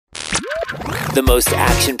The most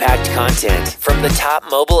action-packed content from the top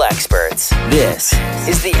mobile experts. This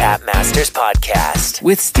is the App Masters Podcast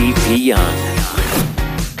with Steve P. Young.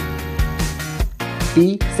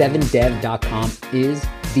 B7dev.com is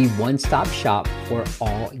the one-stop shop for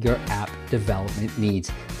all your app development needs.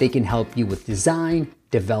 They can help you with design,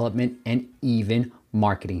 development, and even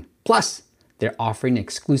marketing. Plus, they're offering an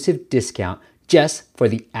exclusive discount just for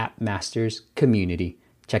the App Masters community.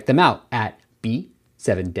 Check them out at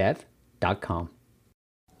B7dev.com.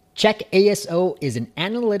 Check ASO is an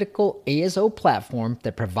analytical ASO platform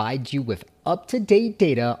that provides you with up-to-date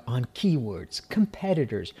data on keywords,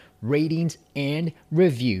 competitors, ratings, and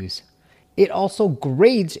reviews. It also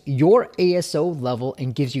grades your ASO level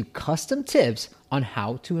and gives you custom tips on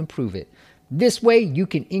how to improve it. This way, you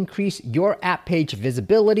can increase your app page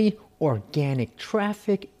visibility, organic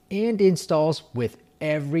traffic, and installs with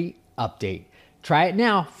every update. Try it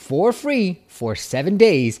now for free for 7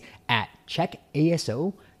 days at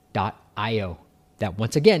checkaso.io. That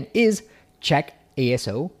once again is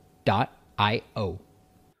checkaso.io.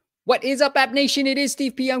 What is up, App Nation? It is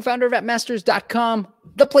Steve P. Young, founder of appmasters.com,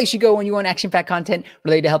 the place you go when you want action-packed content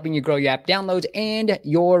related to helping you grow your app downloads and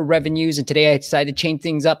your revenues. And today I decided to change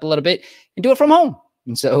things up a little bit and do it from home.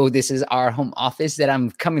 And so this is our home office that I'm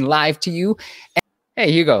coming live to you. And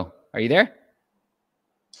hey, Hugo, are you there?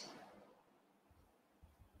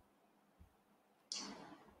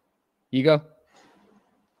 Hugo?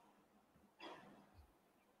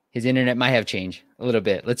 His internet might have changed a little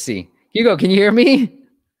bit. Let's see. Hugo, can you hear me?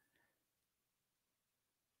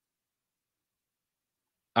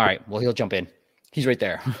 All right. Well, he'll jump in. He's right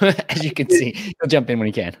there. As you can see, he'll jump in when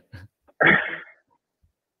he can.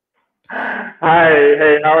 Hi.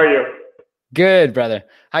 Hey, how are you? Good, brother.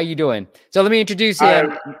 How you doing? So let me introduce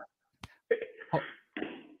him.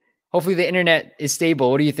 Hopefully the internet is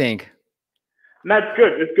stable. What do you think? That's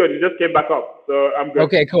good. It's good. It just came back up, so I'm good.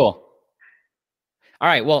 Okay, cool. All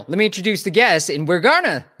right, well, let me introduce the guest, and we're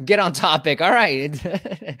gonna get on topic. All right,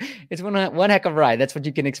 it's one heck of a ride. That's what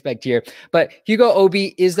you can expect here. But Hugo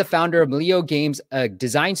Obi is the founder of Melio Games, a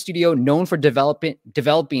design studio known for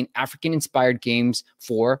developing African-inspired games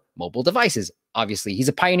for mobile devices. Obviously, he's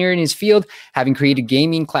a pioneer in his field, having created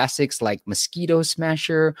gaming classics like Mosquito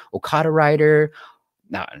Smasher, Okada Rider,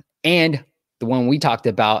 and the one we talked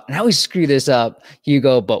about. And I always screw this up,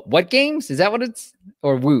 Hugo, but what games? Is that what it's?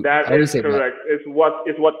 Or Woot? That is correct. It's what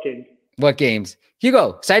games. What games?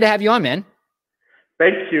 Hugo, excited to have you on, man.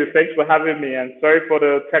 Thank you. Thanks for having me. And sorry for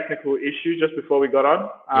the technical issue just before we got on,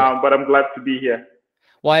 but I'm glad to be here.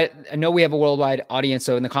 Well, I know we have a worldwide audience,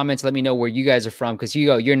 so in the comments, let me know where you guys are from, because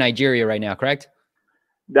Hugo, you're in Nigeria right now, correct?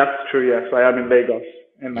 That's true, yes. I am in Lagos,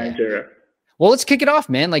 in Nigeria. Well, let's kick it off,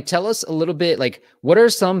 man. Like, tell us a little bit, like, what are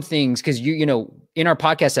some things, because you know, in our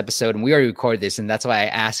podcast episode, and we already recorded this, and that's why I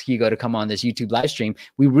asked Hugo to come on this YouTube live stream,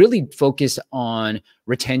 we really focus on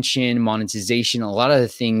retention, monetization, a lot of the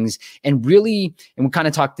things, and we kind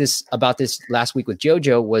of talked about this last week with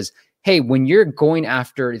Jojo was, hey, when you're going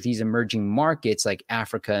after these emerging markets like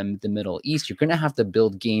Africa and the Middle East, you're going to have to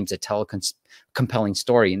build games that tell a compelling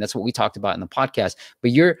story. And that's what we talked about in the podcast. But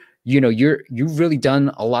you've really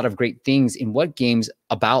done a lot of great things in what games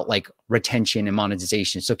about like retention and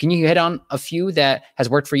monetization. So can you hit on a few that has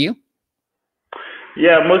worked for you?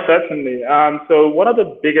 Yeah, most certainly. So one of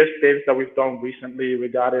the biggest things that we've done recently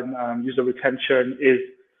regarding user retention is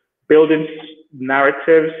building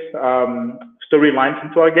narratives, storylines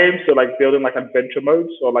into our games. So like building like adventure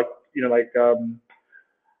modes or like,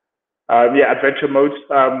 adventure modes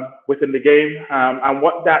within the game. And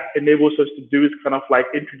what that enables us to do is kind of like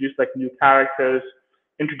introduce like new characters,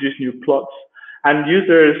 introduce new plots, and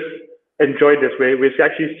users enjoy this way. We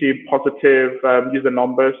actually see positive user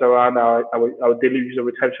numbers around our daily user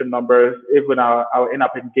retention numbers, even our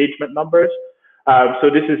in-app engagement numbers. So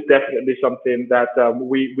this is definitely something that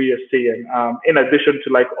we are seeing. In addition to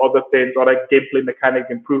like other things, or like gameplay mechanic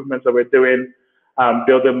improvements that we're doing,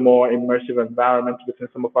 building more immersive environments within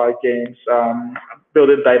some of our games,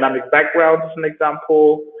 building dynamic backgrounds as an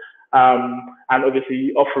example, and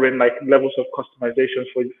obviously offering like levels of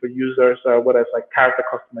customizations for users, whether it's like character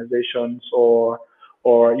customizations or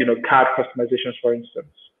card customizations, for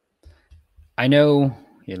instance. I know.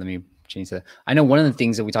 Here, let me change that. I know one of the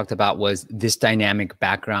things that we talked about was this dynamic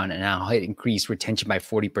background and how it increased retention by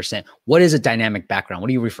 40%. What is a dynamic background? What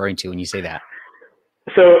are you referring to when you say that?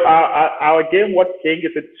 So our game, What King,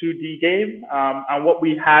 is a 2D game, and what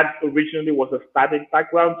we had originally was a static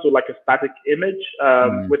background, so like a static image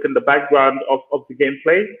within the background of the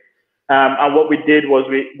gameplay. And what we did was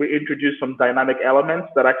we introduced some dynamic elements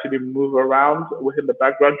that actually move around within the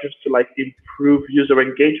background just to like improve user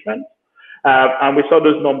engagement. And we saw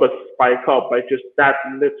those numbers spike up by just that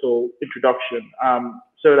little introduction.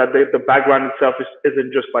 So that the background itself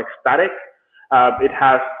isn't just like static. It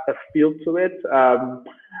has a feel to it.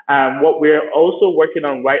 And what we're also working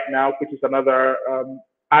on right now, which is another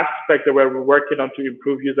aspect that we're working on to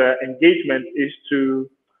improve user engagement, is to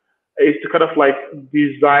kind of like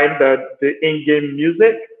design the in-game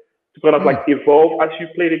music to kind of like evolve as you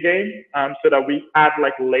play the game, so that we add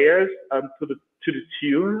like layers to the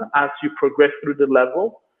tune as you progress through the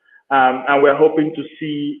level. And we're hoping to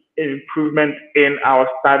see improvement in our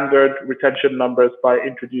standard retention numbers by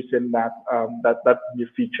introducing that new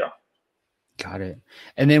feature. Got it.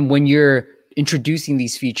 And then when you're introducing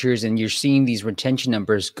these features and you're seeing these retention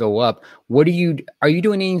numbers go up, are you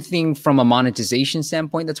doing anything from a monetization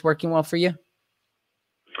standpoint that's working well for you?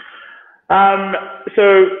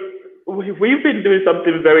 So we've been doing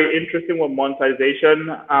something very interesting with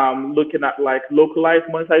monetization, looking at like localized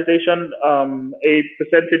monetization. A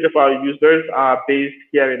percentage of our users are based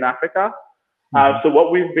here in Africa. So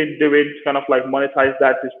what we've been doing to kind of like monetize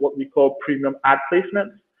that is what we call premium ad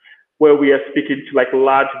placements, where we are speaking to like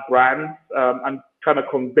large brands and trying to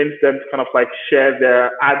convince them to kind of like share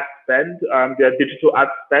their ad spend, their digital ad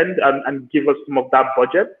spend, and give us some of that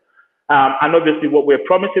budget. And obviously what we're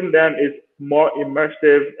promising them is more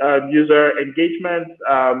immersive user engagement.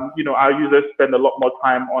 Our users spend a lot more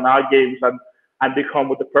time on our games and they come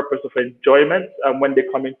with the purpose of enjoyment when they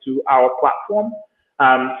come into our platform.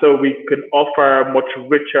 So we can offer much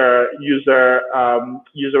richer user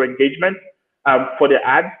engagement for the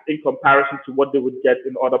ads in comparison to what they would get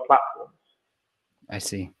in other platforms. I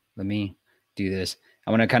see. Let me do this. I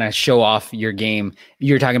want to kind of show off your game.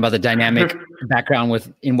 You're talking about the dynamic background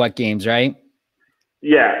in What Games, right?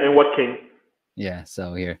 Yeah, in What King. Yeah.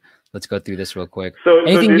 So here, let's go through this real quick. So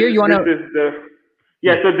anything here you want to? So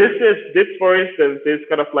this for instance is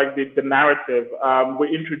kind of like the narrative. We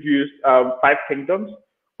introduced 5 Kingdoms,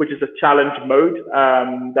 which is a challenge mode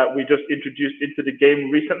that we just introduced into the game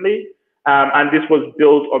recently. And this was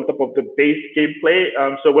built on top of the base gameplay.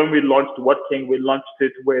 So when we launched What King, we launched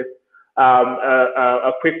it with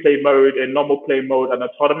a quick play mode, a normal play mode, and a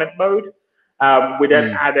tournament mode. We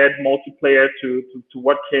then added multiplayer to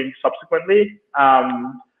What King subsequently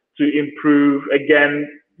to improve again,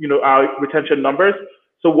 our retention numbers.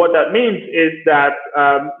 So what that means is that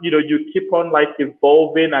you keep on like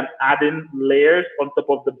evolving and adding layers on top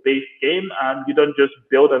of the base game, and you don't just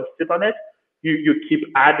build and sit on it. You keep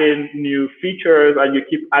adding new features and you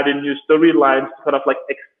keep adding new storylines to kind of like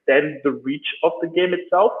extend the reach of the game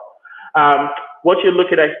itself. What you're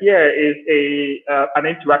looking at here is an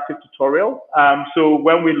interactive tutorial. So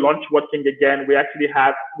when we launched What King again, we actually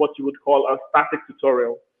had what you would call a static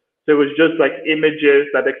tutorial. So it was just like images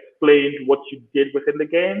that explained what you did within the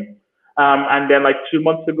game. And then like 2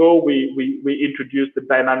 months ago, we introduced the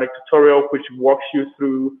dynamic tutorial, which walks you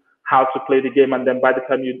through how to play the game. And then by the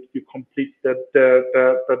time you complete the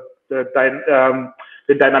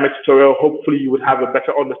dynamic tutorial, hopefully you would have a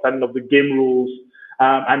better understanding of the game rules.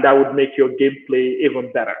 And that would make your gameplay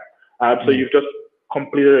even better. So you've just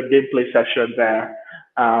completed a gameplay session there.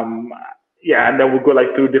 And then we'll go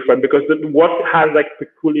like through different, because what has like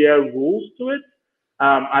peculiar rules to it.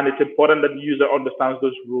 And it's important that the user understands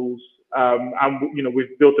those rules. And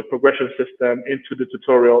we've built a progression system into the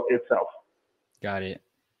tutorial itself. Got it.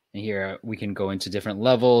 And here we can go into different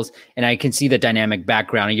levels, and I can see the dynamic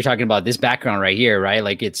background. And you're talking about this background right here, right?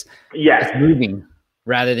 Like it's moving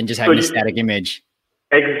rather than just having a static image.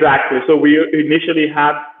 Exactly. So we initially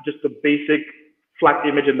had just a basic flat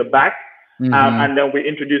image in the back, and then we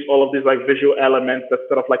introduced all of these like visual elements that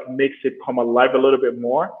sort of like makes it come alive a little bit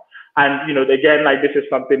more. And again, like this is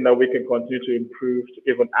something that we can continue to improve to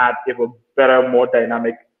even add even better, more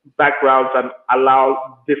dynamic backgrounds and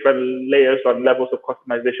allow different layers or levels of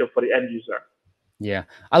customization for the end user. Yeah,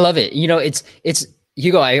 I love it. It's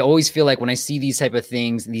Hugo. I always feel like when I see these type of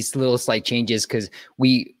things, these little slight changes, because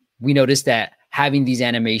we notice that having these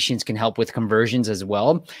animations can help with conversions as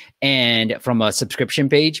well. And from a subscription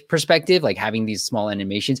page perspective, like having these small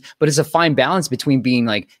animations, but it's a fine balance between being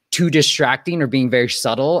like too distracting or being very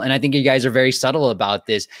subtle. And I think you guys are very subtle about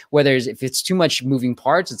this, if it's too much moving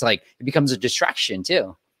parts, it's like, it becomes a distraction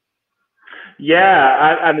too.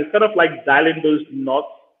 Yeah. And it's kind of like dialing those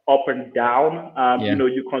knots up and down.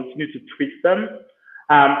 You continue to tweak them.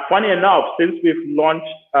 Funny enough, since we've launched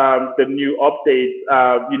the new update,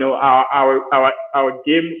 our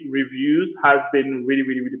game reviews has been really,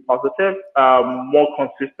 really, really positive, more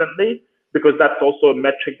consistently, because that's also a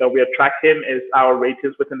metric that we are tracking is our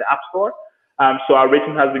ratings within the App Store. So our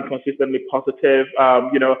rating has been consistently positive,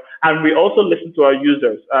 and we also listen to our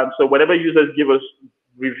users. So whenever users give us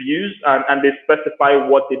reviews and they specify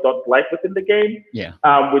what they don't like within the game,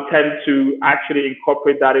 we tend to actually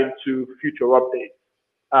incorporate that into future updates.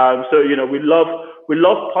 So we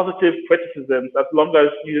love positive criticisms as long as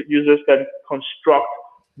users can construct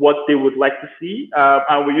what they would like to see,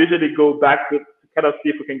 and we usually go back to kind of see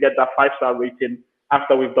if we can get that 5-star rating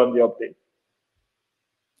after we've done the update.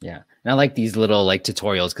 Yeah, and I like these little like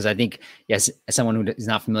tutorials because I think, yes, as someone who is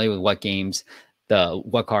not familiar with what games,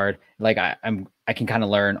 what card, like I can kind of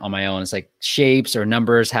learn on my own. It's like shapes or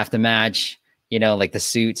numbers have to match, like the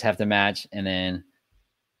suits have to match, and then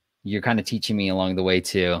you're kind of teaching me along the way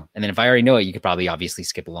too. And then if I already know it, you could probably obviously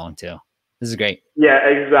skip along too. This is great. Yeah,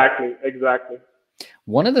 exactly.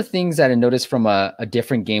 One of the things that I noticed from a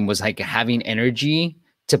different game was like having energy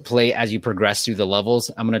to play as you progress through the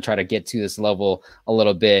levels. I'm going to try to get to this level a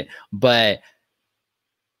little bit,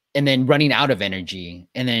 and then running out of energy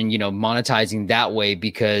and then, monetizing that way,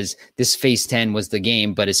 because this phase 10 was the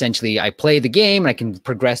game, but essentially I play the game and I can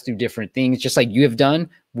progress through different things just like you have done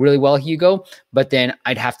really well, Hugo, but then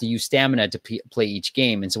I'd have to use stamina to play each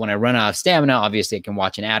game. And so when I run out of stamina, obviously I can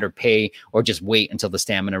watch an ad or pay or just wait until the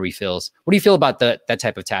stamina refills. What do you feel about that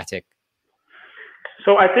type of tactic?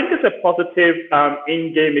 So I think it's a positive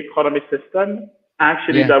in-game economy system,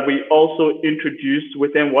 actually, that we also introduced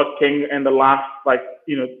within what came in the last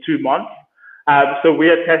 2 months. So we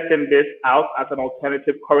are testing this out as an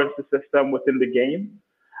alternative currency system within the game.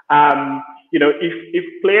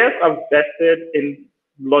 If players are vested in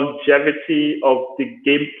longevity of the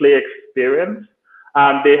gameplay experience,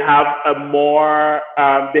 they have a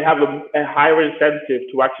higher incentive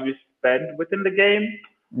to actually spend within the game.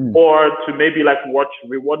 Or to maybe watch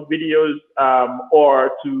reward videos,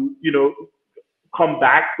 or to come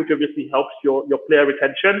back, which obviously helps your player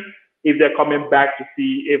retention if they're coming back to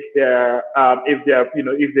see if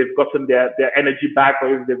they've gotten their energy back,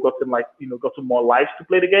 or if they've gotten more lives to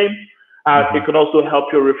play the game. It can also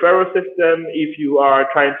help your referral system if you are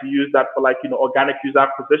trying to use that for organic user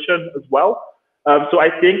acquisition as well. So I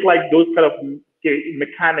think those kind of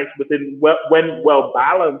mechanics when well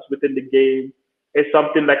balanced within the game is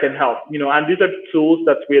something that can help, and these are tools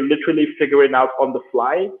that we're literally figuring out on the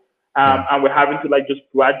fly, and we're having to just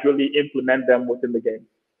gradually implement them within the game.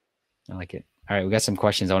 I like it. All right, we got some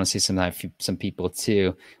questions. I want to see some people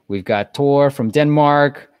too. We've got Tor from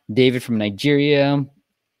Denmark, David from Nigeria.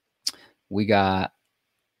 We got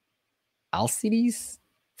Alcides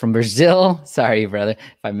from Brazil. Sorry, brother,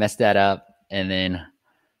 if I messed that up. And then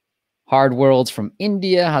Hard Worlds from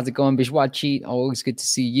India. How's it going, Bishwachit? Always good to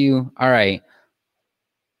see you. All right.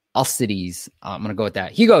 Alcides. I'm going to go with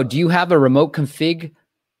that. Hugo, do you have a remote config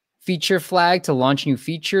feature flag to launch new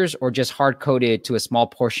features, or just hard-coded to a small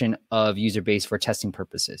portion of user base for testing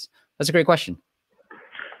purposes? That's a great question.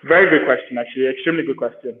 Very good question, actually. Extremely good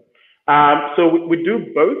question. So we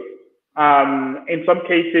do both. In some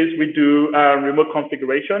cases, we do remote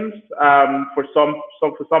configurations for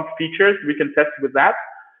some features. We can test with that.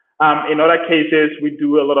 In other cases, we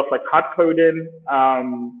do a lot of hard coding.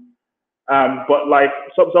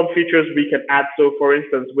 But some features we can add. So for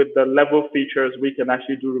instance, with the level features, we can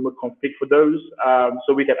actually do remote config for those.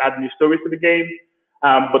 So we can add new stories to the game.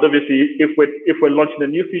 But obviously, if we're launching a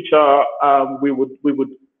new feature, we would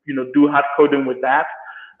do hard coding with that.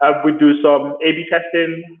 We do some A/B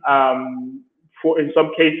testing. In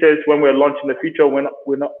some cases, when we're launching a feature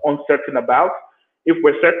we're not uncertain about. If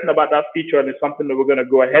we're certain about that feature and it's something that we're going to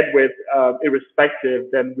go ahead with,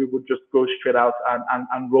 irrespective, then we would just go straight out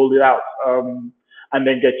and roll it out, and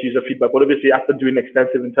then get user feedback. But obviously, after doing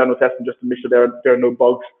extensive internal testing, just to make sure there are no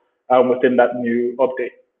bugs within that new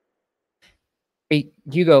update. Hey,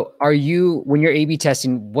 Hugo, when you're A/B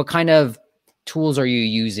testing, what kind of tools are you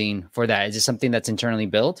using for that? Is it something that's internally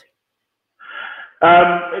built?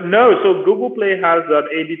 No, so Google Play has an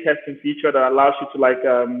A/B testing feature that allows you to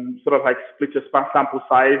split your sample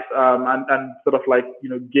size and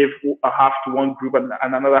give a half to one group and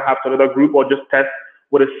another half to another group, or just test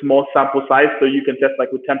with a small sample size. So you can test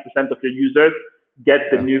with 10% of your users,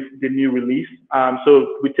 get the new release.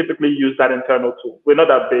 So we typically use that internal tool. We're not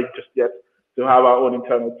that big just yet to have our own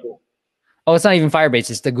internal tool. Oh, it's not even Firebase.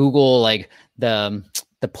 It's the Google,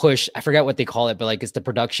 the push. I forget what they call it, but it's the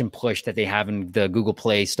production push that they have in the Google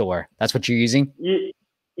Play Store. That's what you're using? Yeah.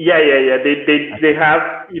 They have,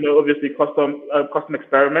 obviously custom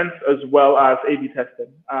experiments as well as A/B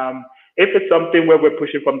testing. If it's something where we're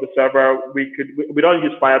pushing from the server, we don't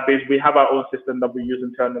use Firebase. We have our own system that we use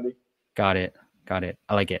internally. Got it.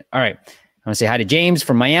 I like it. All right. I want to say hi to James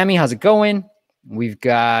from Miami. How's it going? We've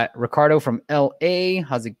got Ricardo from LA.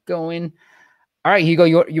 How's it going? All right, Hugo,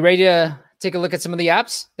 you ready to take a look at some of the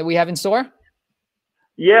apps that we have in store?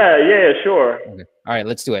 Yeah, sure. Okay. All right,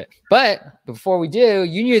 let's do it. But before we do,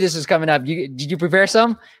 you knew this was coming up. Did you prepare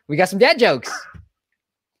some? We got some dad jokes.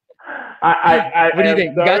 I What do you am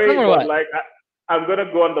think? You got some sorry, or but what? like I'm gonna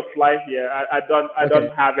go on the fly here. I Okay.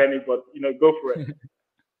 don't have any, but go for it.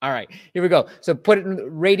 All right, here we go. So put it in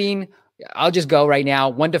rating. I'll just go right now,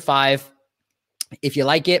 1 to 5. If you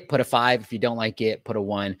like it, put a 5. If you don't like it, put a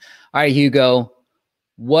 1. All right, Hugo.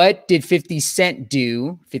 What did 50 Cent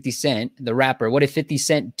do? 50 Cent, the rapper. What did 50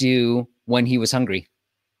 Cent do when he was hungry?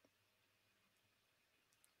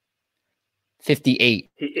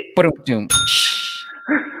 58. Put him.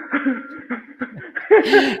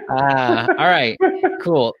 All right,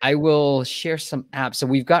 cool. I will share some apps. So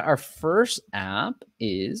we've got our first app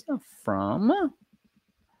is from.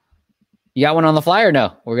 You got one on the fly or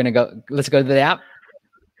no? We're gonna go. Let's go to the app.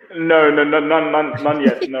 No, none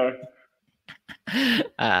yet. No.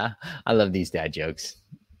 I love these dad jokes.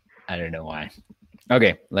 I don't know why.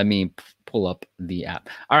 Okay, let me pull up the app.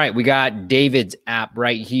 All right, we got David's app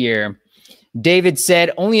right here. David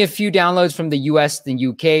said only a few downloads from the US and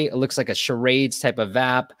UK. It looks like a charades type of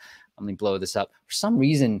app. Let me blow this up. For some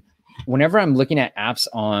reason, whenever I'm looking at apps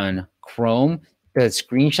on Chrome, the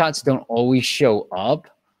screenshots don't always show up.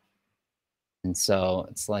 And so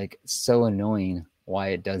it's like so annoying why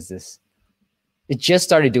it does this. It just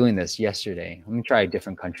started doing this yesterday. Let me try a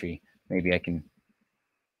different country. Maybe I can.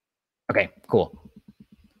 Okay, cool.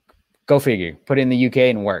 Go figure. Put it in the UK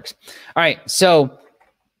and it works. All right. So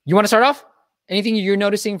you want to start off? Anything you're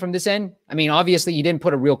noticing from this end? I mean, obviously you didn't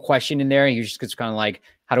put a real question in there. You're just kind of like,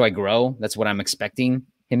 how do I grow? That's what I'm expecting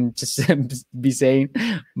him to be saying.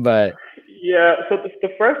 But yeah, so the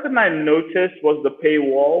first thing I noticed was the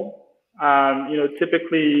paywall.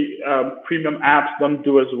 Typically premium apps don't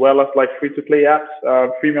do as well as like free-to-play apps,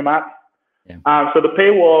 premium apps. yeah. So the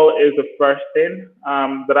paywall is the first thing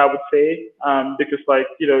that I would say because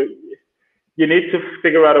you need to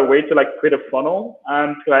figure out a way to like create a funnel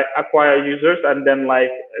to like acquire users and then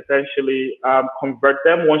like essentially convert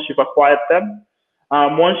them once you've acquired them.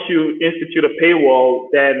 Once you institute a paywall,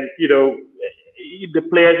 then the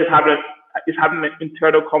players is having an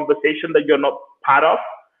internal conversation that you're not part of.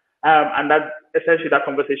 And that essentially that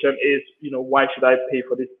conversation is, why should I pay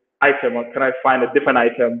for this item, or can I find a different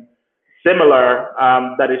item similar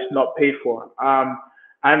that is not paid for?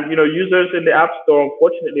 And users in the App Store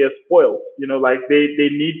unfortunately are spoiled. Like they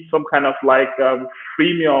need some kind of like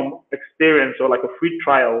freemium experience or like a free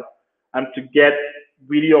trial, to get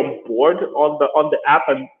really on board on the app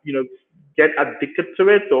and get addicted to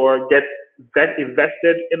it or get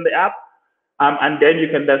invested in the app. And then you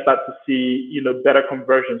can then start to see, better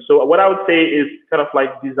conversion. So what I would say is kind of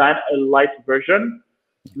like design a light version,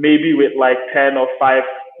 maybe with like 10 or 5,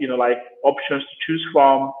 like options to choose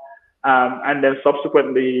from, and then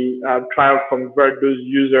subsequently try and convert those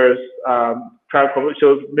users.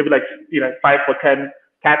 So maybe like 5 or 10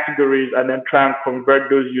 categories, and then try and convert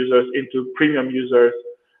those users into premium users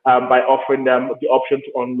by offering them the option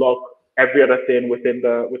to unlock every other thing within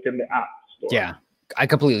the app store. Yeah. I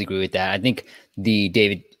completely agree with that. I think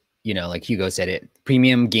David, like Hugo said it,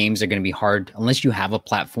 premium games are going to be hard unless you have a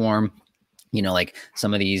platform, like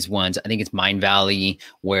some of these ones. I think it's Mind Valley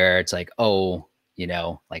where it's like, oh,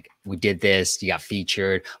 like we did this, you got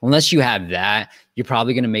featured. Unless you have that, you're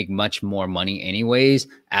probably going to make much more money anyways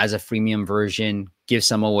as a freemium version. Give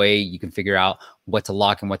some away. You can figure out what to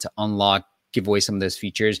lock and what to unlock. Give away some of those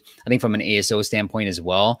features. I think from an ASO standpoint as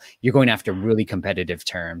well, you're going after really competitive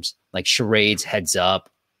terms like charades, heads up.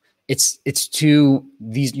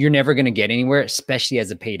 You're never going to get anywhere, especially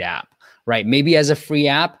as a paid app, right? Maybe as a free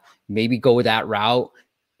app, maybe go that route.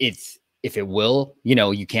 If it will,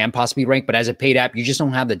 you can possibly rank, but as a paid app, you just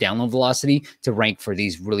don't have the download velocity to rank for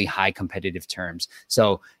these really high competitive terms.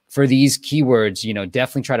 So for these keywords,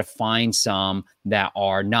 definitely try to find some that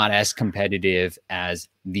are not as competitive as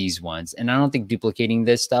these ones. And I don't think duplicating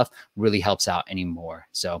this stuff really helps out anymore.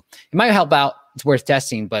 So it might help out. It's worth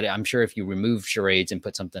testing, but I'm sure if you remove charades and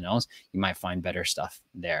put something else, you might find better stuff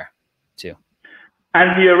there too.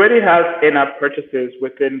 And he already has in-app purchases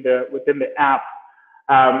within the app.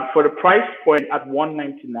 For the price point at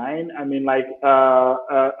 $199, I mean, like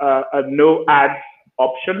a no ads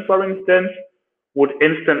option, for instance, would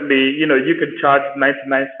instantly, you could charge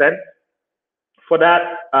 99 cents for that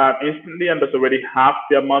instantly, and that's already half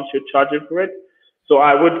the amount you're charging for it. So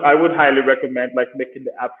I would highly recommend like making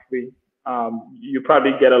the app free. You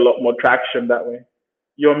probably get a lot more traction that way.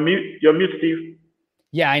 You're mute, Steve.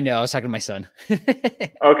 Yeah, I know. I was talking to my son.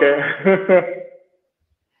 Okay.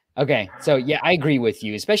 Okay. So yeah, I agree with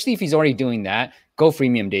you, especially if he's already doing that. Go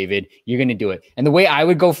freemium, David. You're going to do it. And the way I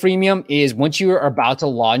would go freemium is once you are about to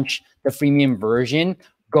launch the freemium version,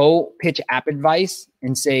 go pitch app advice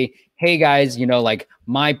and say, hey guys, like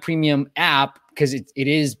my premium app, because it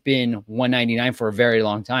has been $199 for a very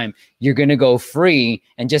long time. You're going to go free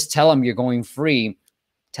and just tell them you're going free.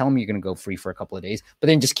 Tell them you're going to go free for a couple of days, but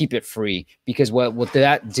then just keep it free, because what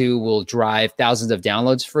that do will drive thousands of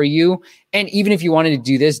downloads for you. And even if you wanted to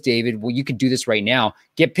do this, David, well, you could do this right now.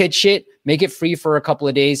 Pitch it, make it free for a couple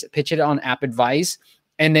of days, pitch it on App Advice,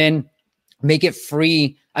 and then make it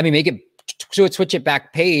free. Switch it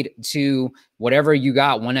back paid to whatever you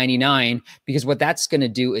got, $199, because what that's going to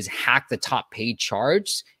do is hack the top paid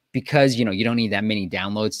charge, because you don't need that many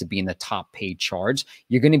downloads to be in the top paid charge.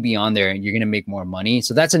 You're going to be on there and you're going to make more money.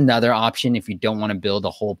 So that's another option if you don't want to build a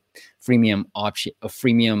whole freemium option, a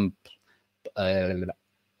freemium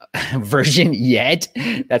version yet.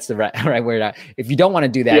 That's the right word. If you don't want to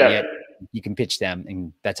do that yet, you can pitch them,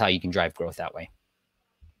 and that's how you can drive growth that way.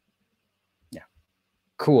 Yeah.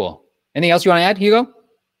 Cool. Anything else you want to add, Hugo?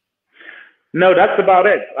 No, that's about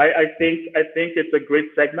it. I think it's a great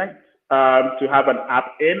segment to have an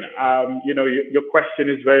app in. Your question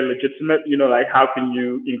is very legitimate. Like how can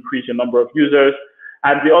you increase your number of users?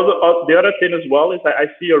 And the other thing as well is that I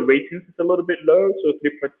see your ratings is a little bit low, so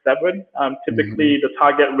 3.7. Typically the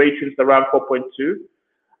target rating is around 4.2.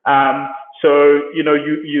 So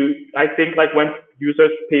I think like when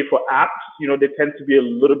users pay for apps, they tend to be a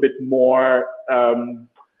little bit more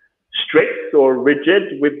strict or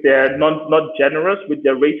rigid with their not generous with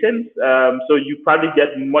their ratings. So you probably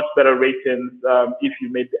get much better ratings if you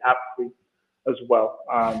made the app free as well.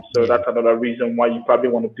 So that's another reason why you probably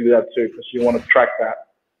want to do that too, because you want to track that.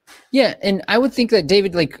 Yeah, and I would think that,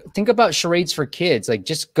 David, like think about charades for kids. Like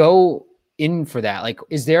just go in for that. Like,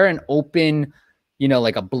 is there an open,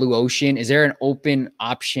 like a blue ocean? Is there an open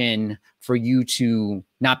option for you to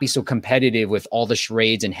not be so competitive with all the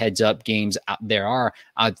charades and heads up games out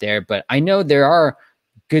there? But I know there are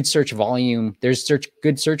good search volume. There's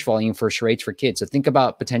good search volume for charades for kids. So think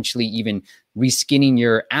about potentially even reskinning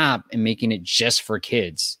your app and making it just for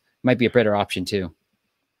kids. Might be a better option too.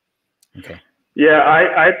 Okay. Yeah,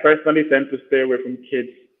 I personally tend to stay away from kids,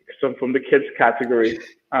 from the kids category.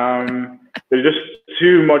 There's just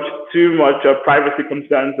too much privacy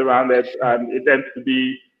concerns around it, and it tends to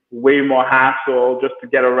be way more hassle just to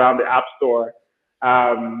get around the app store.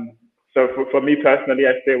 So for me personally,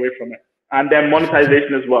 I stay away from it. And then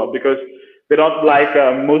monetization as well, because they don't like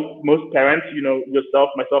most parents, yourself,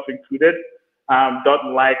 myself included,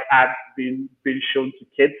 don't like ads being shown to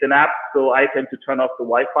kids in apps. So I tend to turn off the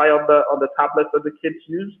Wi-Fi on the tablets that the kids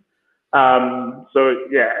use. So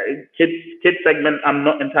yeah, kids segment, I'm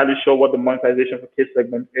not entirely sure what the monetization for kids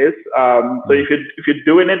segment is. So if you're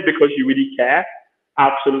doing it because you really care,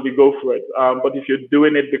 absolutely go for it. But if you're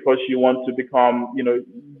doing it because you want to become,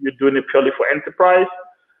 you're doing it purely for enterprise,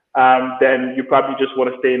 then you probably just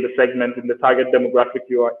want to stay in the segment, in the target demographic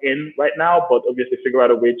you are in right now, but obviously figure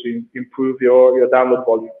out a way to improve your download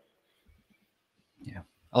volume. Yeah,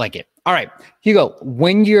 I like it. All right, Hugo,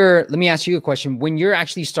 let me ask you a question. When you're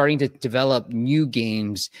actually starting to develop new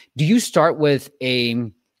games, do you start with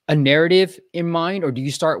a narrative in mind, or do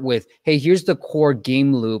you start with, hey, here's the core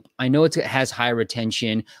game loop. I know it has high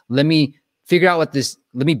retention. Let me figure out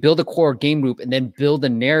let me build a core game loop and then build a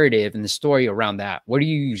narrative and the story around that. What do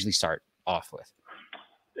you usually start off with?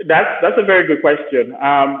 That's a very good question.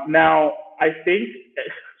 Now, I think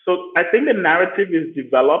the narrative is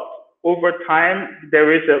developed over time.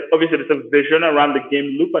 Obviously there's a vision around the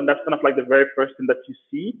game loop, and that's kind of like the very first thing that you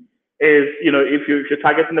see is, if you're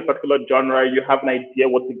targeting a particular genre, you have an idea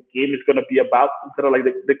what the game is going to be about, instead of like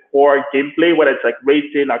the core gameplay, whether it's like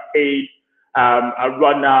racing, arcade, a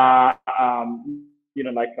runner,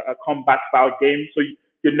 like a combat style game. So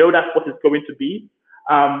that's what it's going to be.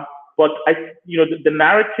 But the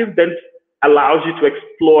narrative then allows you to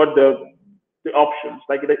explore the options.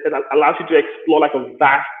 Like it allows you to explore like a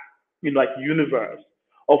vast, universe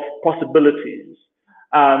of possibilities.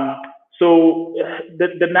 So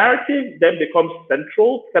the narrative then becomes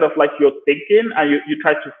central, kind of like your thinking, and you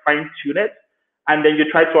try to fine tune it. And then you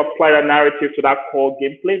try to apply a narrative to that core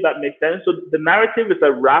gameplay. If that makes sense. So the narrative is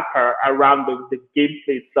a wrapper around the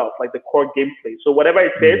gameplay itself, like the core gameplay. So whatever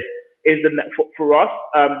it is for us,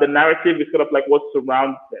 the narrative is kind of like what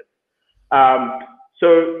surrounds it.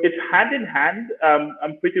 So it's hand in hand,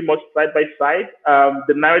 and pretty much side by side.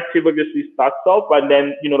 The narrative obviously starts off, and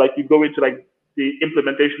then like you go into like the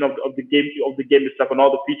implementation of the game itself and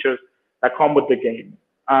all the features that come with the game.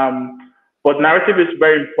 But narrative is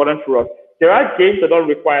very important for us. There are games that don't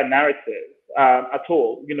require narrative. at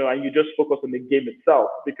all, and you just focus on the game itself.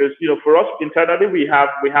 Because for us internally, we have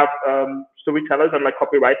storytellers and like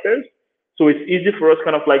copywriters, so it's easy for us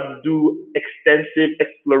kind of like do extensive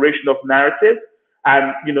exploration of narrative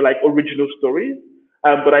and like original stories.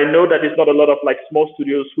 But I know that it's not a lot of like small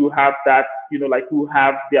studios who have that, who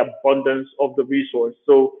have the abundance of the resource.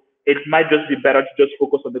 So it might just be better to just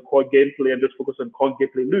focus on the core gameplay and just focus on core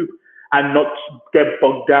gameplay loop and not get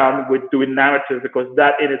bogged down with doing narratives, because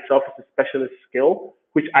that in itself is a specialist skill,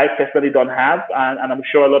 which I personally don't have. And I'm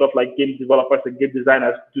sure a lot of like game developers and game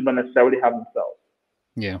designers do not necessarily have themselves.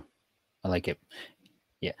 Yeah, I like it.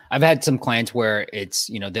 Yeah. I've had some clients where it's,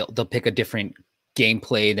 they'll pick a different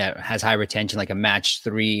gameplay that has high retention, like a Match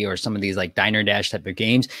 3 or some of these like Diner Dash type of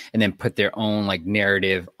games, and then put their own like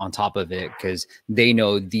narrative on top of it, because they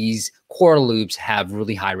know these core loops have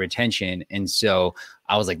really high retention. And so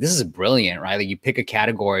I was like, this is brilliant, right? Like you pick a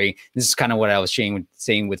category. This is kind of what I was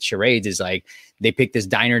saying with charades, is like they pick this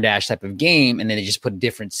Diner Dash type of game and then they just put a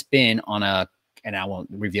different spin on and I won't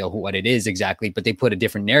reveal what it is exactly, but they put a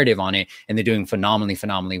different narrative on it and they're doing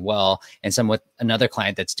phenomenally well. And another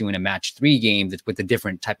client that's doing a Match 3 game that's with a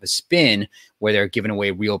different type of spin where they're giving away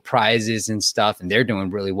real prizes and stuff, and they're doing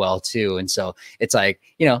really well too. And so it's like,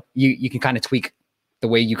 you can kind of tweak the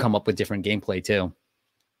way you come up with different gameplay too.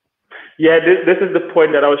 Yeah, this is the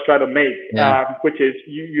point that I was trying to make, which is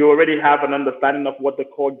you already have an understanding of what the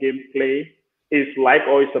core gameplay is like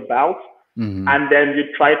or is about. Mm-hmm. And then you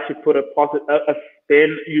try to put a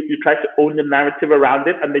spin, you try to own the narrative around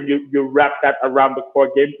it, and then you wrap that around the core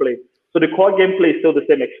gameplay. So the core gameplay is still the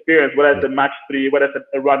same experience, whether it's a Match 3, whether it's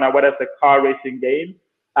a runner, whether it's a car racing game.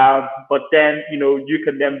 But then, you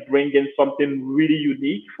can then bring in something really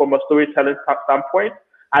unique from a storytelling standpoint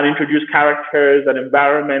and introduce characters and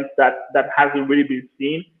environments that hasn't really been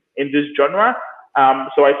seen in this genre.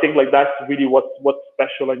 So I think like that's really what's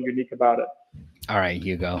special and unique about it. All right,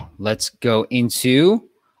 Hugo, let's go into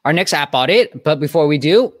our next app audit. But before we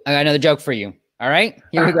do, I got another joke for you. All right,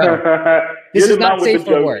 here we go. This is not safe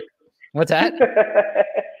for work. What's that?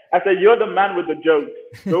 I said, you're the man with the jokes.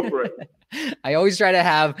 Go for it. I always try to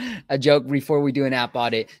have a joke before we do an app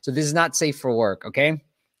audit. So this is not safe for work. Okay,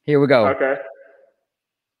 here we go. Okay.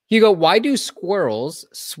 Hugo, why do squirrels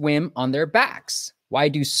swim on their backs? Why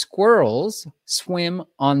do squirrels swim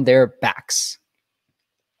on their backs?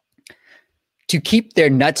 To keep their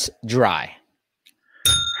nuts dry.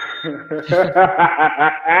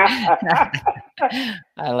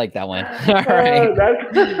 I like that one. All right.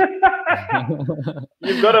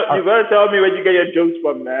 You've got to tell me where you get your jokes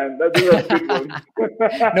from, man. That's a good one.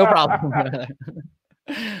 No problem.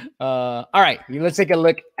 All right, let's take a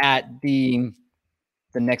look at the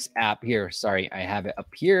next app here. Sorry, I have it up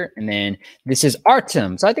here. And then this is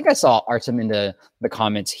Artem. So I think I saw Artem in the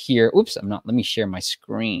comments here. Oops, let me share my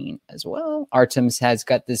screen as well. Artem has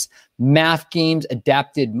got this math games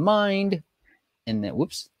adapted mind. And then,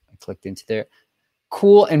 whoops, I clicked into there.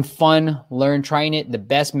 Cool and fun. Learn trying it. The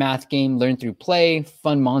best math game. Learn through play.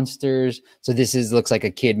 Fun monsters. So this looks like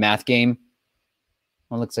a kid math game.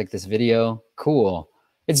 Well, looks like this video. Cool.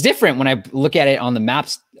 It's different when I look at it on the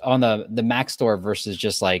maps on the Mac store versus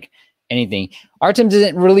just like anything. Artem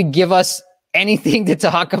didn't really give us anything to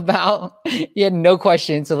talk about. He had no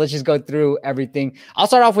questions. So let's just go through everything. I'll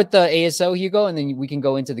start off with the ASO, Hugo, and then we can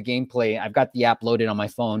go into the gameplay. I've got the app loaded on my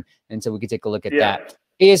phone, and so we can take a look at that.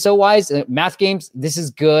 ASO wise, math games, this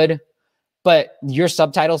is good. But your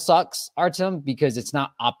subtitle sucks, Artem, because it's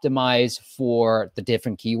not optimized for the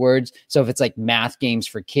different keywords. So if it's like math games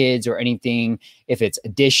for kids or anything, if it's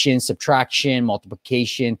addition, subtraction,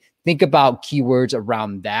 multiplication, think about keywords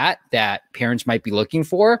around that parents might be looking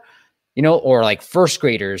for, or like first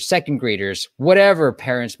graders, second graders, whatever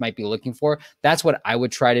parents might be looking for. That's what I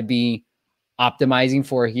would try to be optimizing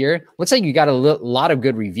for here. Looks like you got a lot of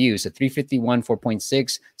good reviews. So 351,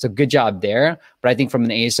 4.6. So good job there. But I think from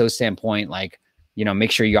an ASO standpoint,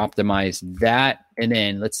 make sure you optimize that. And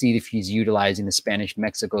then let's see if he's utilizing the Spanish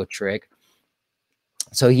Mexico trick.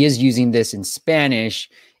 So he is using this in Spanish.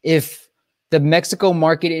 If the Mexico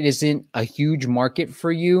market, it isn't a huge market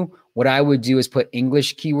for you, what I would do is put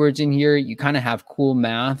English keywords in here. You kind of have cool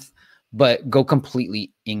math, but go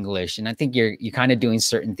completely English. And I think you're kind of doing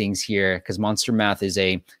certain things here because Monster Math is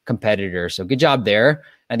a competitor. So good job there.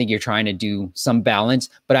 I think you're trying to do some balance,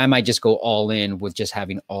 but I might just go all in with just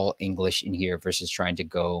having all English in here versus trying to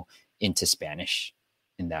go into Spanish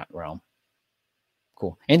in that realm.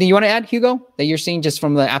 Cool. Anything you want to add, Hugo, that you're seeing just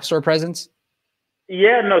from the App Store presence?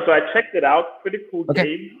 Yeah, no. So I checked it out. Pretty cool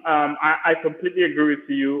game. I completely agree with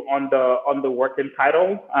you on the working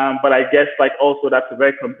title. But I guess also that's a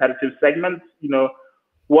very competitive segment.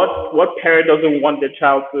 what parent doesn't want their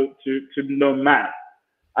child to know math?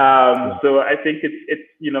 So I think it's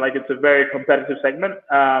like it's a very competitive segment.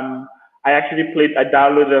 I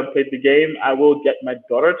downloaded and played the game. I will get my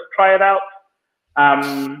daughter to try it out.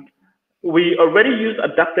 We already use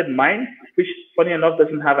Adapted Mind, which funny enough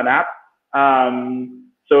doesn't have an app.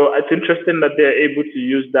 So it's interesting that they're able to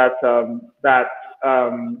use that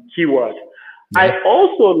keyword. I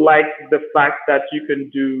also like the fact that you can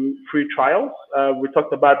do free trials. We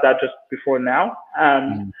talked about that just before now,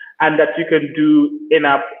 and that you can do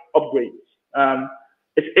in-app upgrades.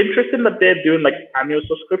 It's interesting that they're doing like annual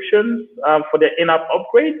subscriptions for their in-app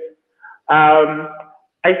upgrades.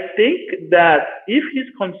 I think that if he's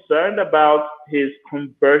concerned about his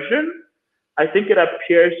conversion, I think it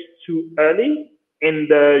appears too early in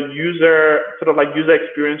the user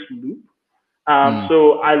experience loop.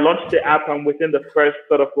 So I launched the app, and within the first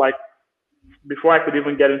before I could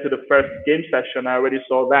even get into the first game session, I already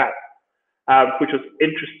saw that, which was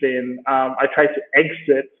interesting. I tried to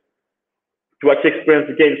exit to actually experience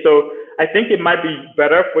the game. So I think it might be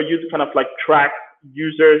better for you to kind of like track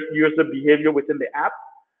user behavior within the app,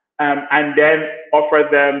 and then offer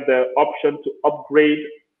them the option to upgrade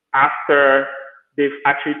after they've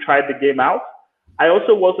actually tried the game out. I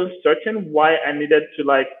also wasn't certain why I needed to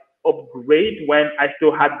like upgrade when I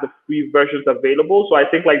still had the free versions available. So I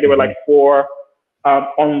think like there were like 4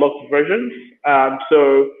 unlocked versions.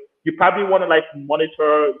 So you probably want to like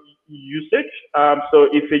monitor usage. So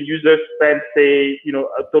if a user spends, say,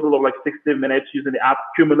 a total of like 60 minutes using the app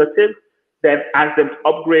cumulative, then ask them to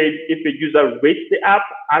upgrade. If a user rates the app,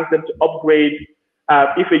 ask them to upgrade.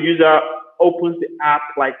 If a user opens the app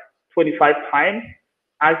like 25 times,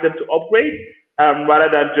 ask them to upgrade, rather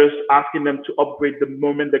than just asking them to upgrade the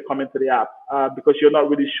moment they come into the app, because you're not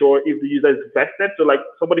really sure if the user is vested. So like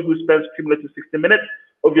somebody who spends cumulative 60 minutes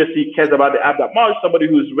obviously cares about the app that much. Somebody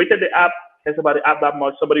who's rated the app cares about the app that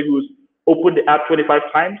much. Somebody who's opened the app 25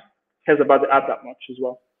 times cares about the app that much as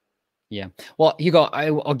well. Yeah. Well, Hugo,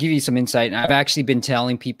 I'll give you some insight. I've actually been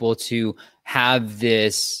telling people to have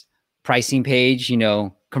this pricing page,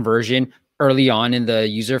 conversion early on in the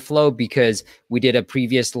user flow, because we did a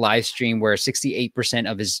previous live stream where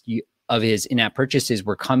 68% of his in-app purchases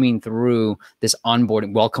were coming through this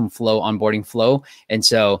onboarding flow. And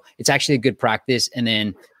so it's actually a good practice. And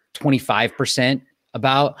then 25%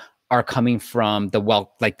 about are coming from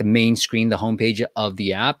the main screen, the homepage of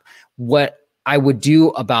the app. What I would do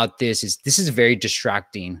about this is very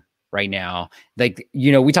distracting right now. Like,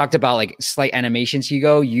 we talked about like slight animations,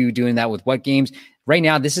 Hugo, you doing that with what games. Right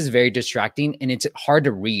now, this is very distracting and it's hard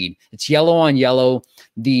to read. It's yellow on yellow.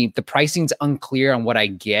 The pricing's unclear on what I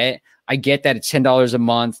get. I get that it's $10 a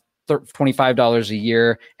month, $25 a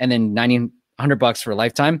year, and then $100 for a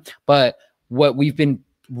lifetime. But what we've been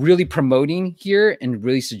really promoting here and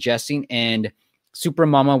really suggesting, and Super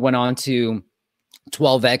Mama went on to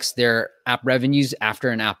 12x their app revenues after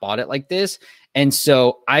an app audit like this. And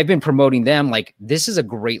so I've been promoting them like, this is a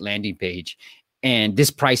great landing page and this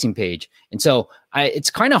pricing page. And so it's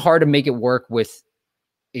kind of hard to make it work with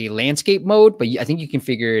a landscape mode, but I think you can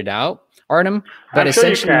figure it out, Artem. But I'm sure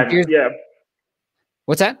essentially, you can. Yeah.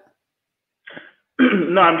 What's that?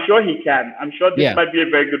 No, I'm sure he can. I'm sure this might be a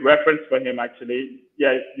very good reference for him, actually.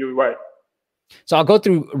 Yeah, you're right. So I'll go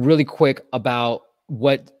through really quick about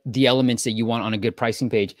what the elements that you want on a good pricing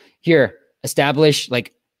page. Here, establish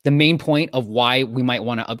like the main point of why we might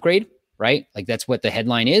want to upgrade, right? Like that's what the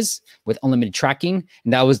headline is with unlimited tracking.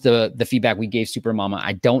 And that was the feedback we gave Super Mama.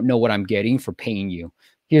 I don't know what I'm getting for paying you.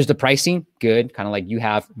 Here's the pricing. Good. Kind of like you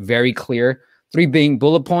have very clear 3 being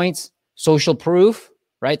bullet points, social proof,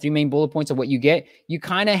 right? 3 main bullet points of what you get. You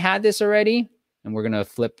kind of had this already, and we're going to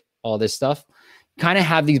flip all this stuff. Kind of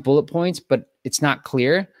have these bullet points, but it's not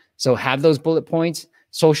clear. So have those bullet points,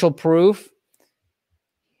 social proof.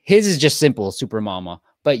 His is just simple, Super Mama,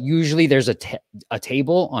 but usually there's a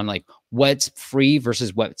table on like what's free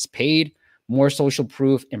versus what's paid, more social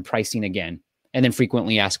proof, and pricing again, and then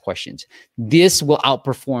frequently asked questions. This will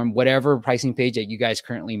outperform whatever pricing page that you guys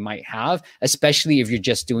currently might have, especially if you're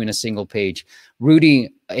just doing a single page.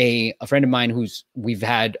 Rudy, a friend of mine who's we've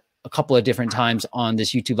had a couple of different times on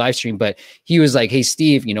this YouTube live stream, but he was like, hey,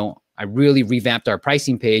 Steve, I really revamped our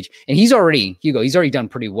pricing page, and he's already done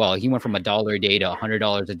pretty well. He went from $1 a day to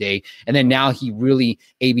 $100 a day. And then now he really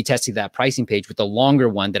A/B tested that pricing page with the longer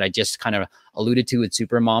one that I just kind of alluded to with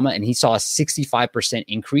Super Mama. And he saw a 65%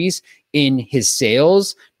 increase in his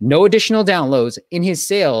sales, no additional downloads in his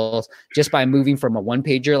sales, just by moving from a one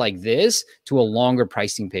pager like this to a longer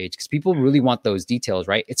pricing page. Because people really want those details,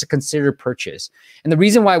 right? It's a considered purchase. And the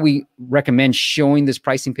reason why we recommend showing this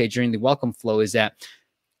pricing page during the welcome flow is that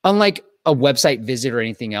unlike a website visit or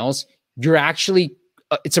anything else. You're actually,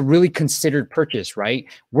 it's a really considered purchase, right?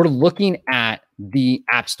 We're looking at the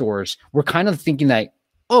app stores. We're kind of thinking like,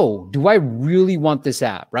 oh, do I really want this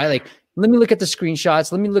app, right? Like, let me look at the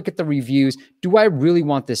screenshots. Let me look at the reviews. Do I really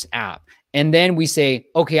want this app? And then we say,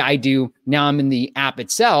 okay, I do. Now I'm in the app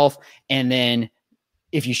itself. And then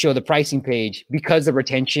if you show the pricing page, because the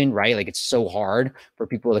retention, right? Like it's so hard for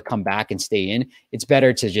people to come back and stay in. It's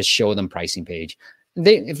better to just show them pricing page.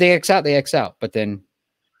 If they X out, they X out. But then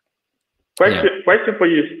question for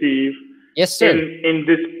you, Steve. Yes, sir. In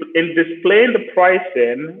displaying the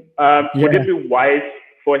pricing, would it be wise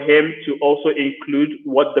for him to also include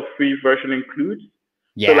what the free version includes?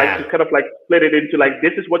 Yeah. So like to kind of like split it into like,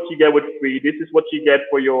 this is what you get with free, this is what you get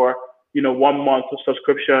for your 1 month of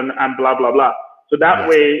subscription and blah blah blah. So that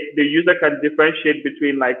way the user can differentiate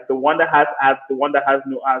between like the one that has ads, the one that has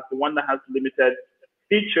no ads, the one that has limited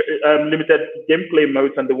gameplay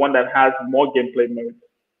modes, and the one that has more gameplay modes.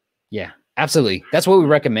 Yeah, absolutely. That's what we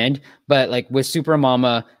recommend. But like with Super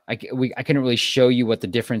Mama, I couldn't really show you what the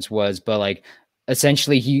difference was, but like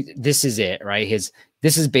essentially this is it, right?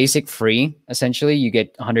 This is basic free. Essentially, you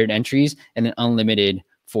get 100 entries and then unlimited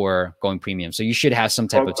for going premium. So you should have some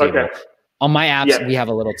type of table. Okay. On my apps, we have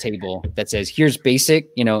a little table that says, here's basic,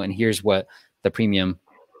 and here's what the premium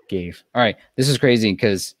gave. All right. This is crazy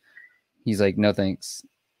because he's like, no, thanks.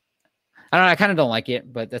 I don't know. I kind of don't like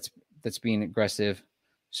it, but that's being aggressive.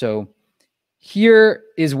 So here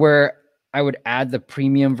is where I would add the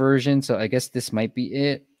premium version. So I guess this might be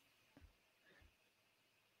it.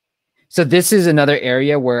 So this is another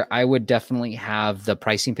area where I would definitely have the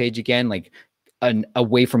pricing page again, like a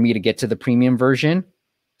way for me to get to the premium version.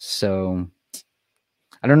 So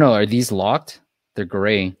I don't know. Are these locked? They're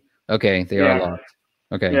gray. Okay, they are locked.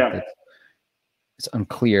 Okay. Yeah. It's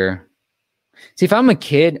unclear. See, if I'm a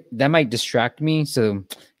kid, that might distract me. So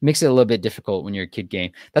it makes it a little bit difficult when you're a kid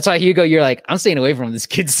game. That's why Hugo, you're like, I'm staying away from this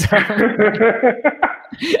kid stuff.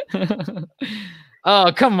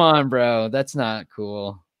 Oh, come on, bro. That's not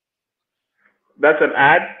cool. That's an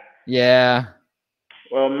ad? Yeah.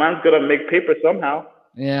 Well, man's got to make paper somehow.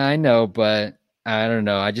 Yeah, I know, but I don't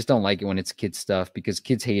know. I just don't like it when it's kid stuff because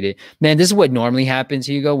kids hate it. Man, this is what normally happens,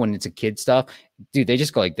 Hugo, when it's a kid stuff. Dude, they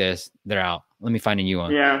just go like this. They're out. Let me find a new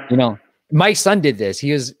one. Yeah. My son did this.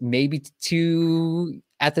 He was maybe 2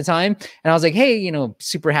 at the time. And I was like, hey,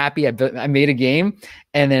 super happy. I made a game.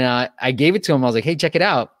 And then I gave it to him. I was like, hey, check it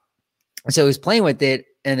out. So he was playing with it.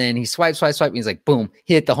 And then he swiped. And he's like, boom,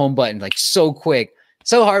 hit the home button like so quick.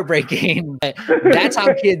 So heartbreaking. But that's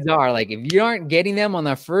how kids are. Like if you aren't getting them on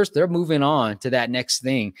that first, they're moving on to that next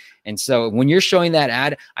thing. And so when you're showing that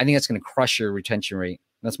ad, I think that's going to crush your retention rate.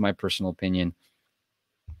 That's my personal opinion.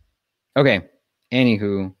 Okay.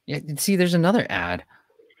 Anywho, yeah. See, there's another ad.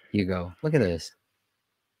 Hugo, look at this.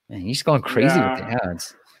 Man, he's going crazy with the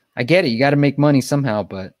ads. I get it. You got to make money somehow,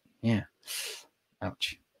 but yeah.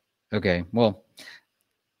 Ouch. Okay. Well,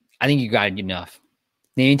 I think you got enough.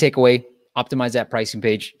 Naming takeaway. Optimize that pricing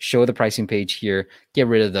page, show the pricing page here, get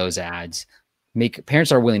rid of those ads. Parents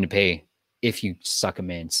are willing to pay if you suck them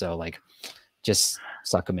in. So like just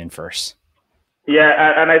suck them in first.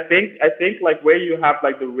 Yeah. And I think like where you have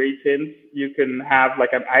like the ratings, you can have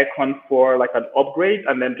like an icon for like an upgrade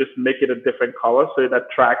and then just make it a different color so it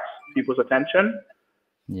attracts people's attention.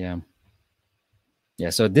 Yeah.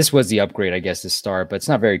 Yeah. So this was the upgrade, I guess, to start, but it's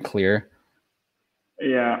not very clear.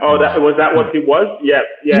 Yeah. Oh, that was what it was. Yeah.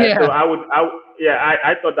 So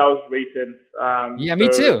I thought that was ratings. Yeah, me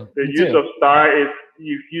too. The use of star is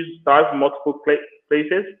you use stars in multiple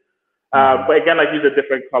places, but again, like use a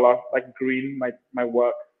different color, like green might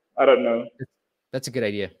work. I don't know. That's a good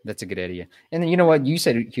idea. And then you know what you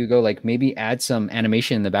said, Hugo? Like maybe add some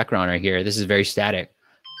animation in the background right here. This is very static,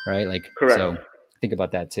 right? Like correct. So think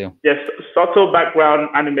about that too. Yes, subtle background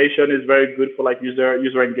animation is very good for like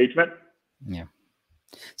user engagement. Yeah.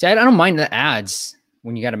 See, I don't mind the ads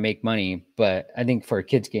when you got to make money, but I think for a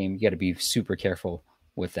kids game, you got to be super careful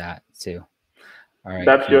with that too. All right.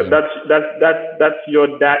 That's your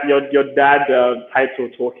dad title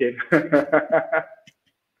talking.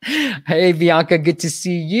 Hey, Bianca, good to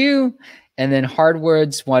see you. And then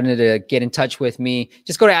Hardwords wanted to get in touch with me.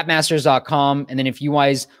 Just go to appmasters.com. And then if you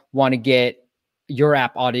guys want to get your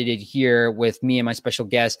app audited here with me and my special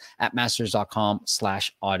guest,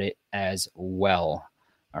 appmasters.com/audit as well.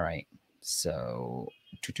 All right. So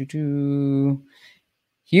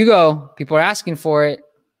Hugo, people are asking for it.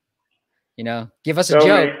 Give us a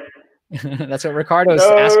joke. That's what Ricardo's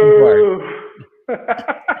asking for.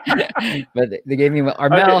 But they gave me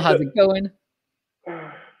Armel. Okay, how's it going?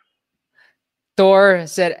 Thor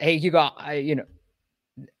said, hey, Hugo,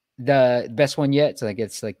 the best one yet. So like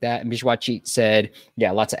it's like that. And Bishwachi said,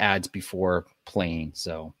 yeah, lots of ads before playing.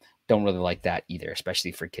 So don't really like that either,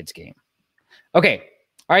 especially for kids game. Okay.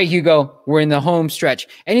 All right, Hugo, we're in the home stretch.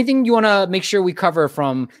 Anything you want to make sure we cover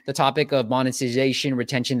from the topic of monetization,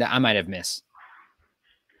 retention that I might have missed?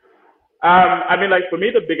 I mean, like for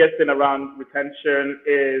me, the biggest thing around retention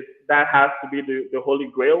is that has to be the holy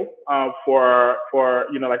grail for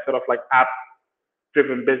like sort of like app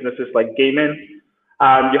driven businesses like gaming.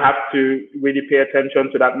 You have to really pay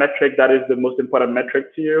attention to that metric. That is the most important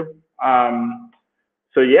metric to you.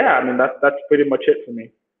 So yeah, I mean that's pretty much it for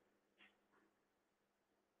me.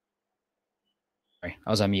 Sorry,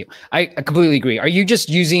 I was on mute. I completely agree. Are you just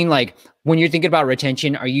using, like, when you're thinking about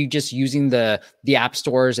retention, are you just using the app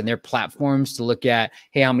stores and their platforms to look at,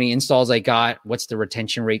 hey, how many installs I got? What's the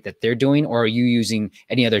retention rate that they're doing? Or are you using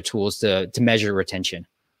any other tools to measure retention?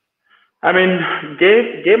 I mean,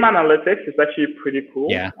 game analytics is actually pretty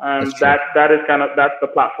cool. Yeah, that's the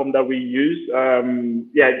platform that we use.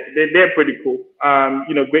 Yeah, they're pretty cool.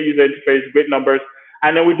 Great user interface, great numbers.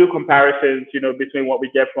 And then we do comparisons, between what we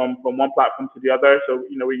get from one platform to the other. So,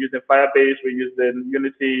 we're using Firebase, we're using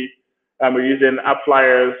Unity, we're using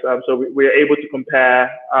AppFlyers. So we're able to compare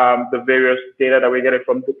the various data that we're getting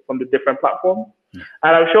from the different platforms.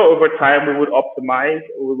 And I'm sure over time we would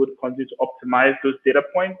continue to optimize those data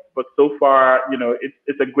points. But so far,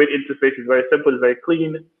 it's a great interface. It's very simple, it's very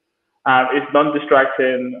clean. It's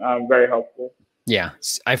non-distracting, very helpful. Yeah,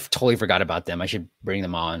 I've totally forgot about them. I should bring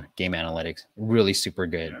them on. Game Analytics, really super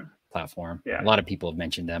good platform. Yeah. A lot of people have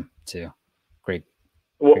mentioned them too. Great.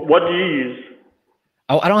 What do you use?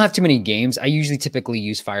 Oh, I don't have too many games. I usually typically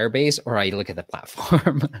use Firebase, or I look at the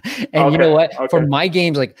platform. And you know what? Okay. For my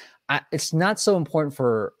games, like it's not so important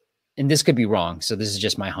for, and this could be wrong. So this is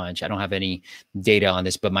just my hunch. I don't have any data on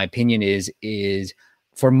this, but my opinion is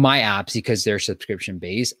for my apps, because they're subscription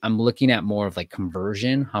based, I'm looking at more of like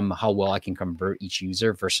conversion, how well I can convert each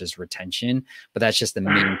user versus retention. But that's just the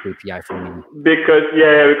main KPI for me. Because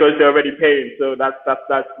they're already paying. So that's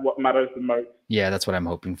what matters the most. Yeah, that's what I'm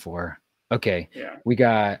hoping for. Okay. Yeah. We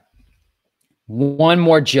got one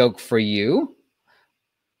more joke for you,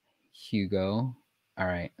 Hugo. All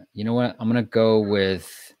right. You know what? I'm going to go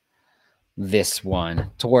with this one.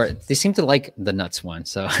 They seem to like the nuts one.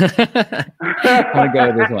 So I'm going to go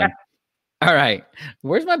with this one. All right.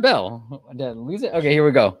 Where's my bell? Did I lose it? Okay, here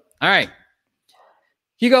we go. All right.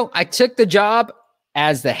 Hugo, I took the job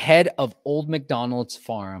as the head of Old McDonald's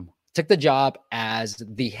farm. Took the job as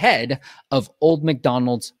the head of Old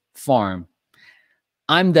McDonald's farm.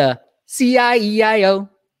 I'm the CIEIO.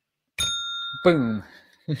 Boom.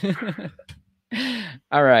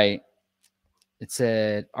 All right. It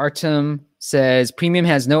said Artem says premium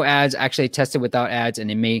has no ads. Actually, I tested without ads, and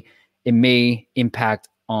it may impact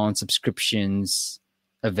on subscriptions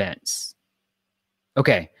events.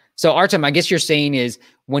 Okay. So Artem, I guess you're saying is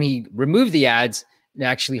when he removed the ads, it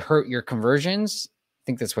actually hurt your conversions. I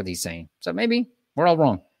think that's what he's saying. So maybe we're all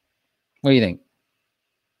wrong. What do you think?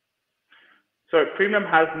 So premium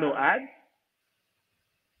has no ads?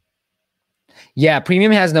 Yeah,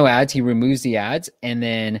 premium has no ads. He removes the ads, and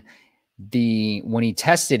then when he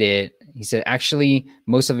tested it, he said actually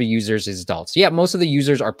most of the users is adults. Yeah, most of the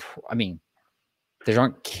users are. I mean, there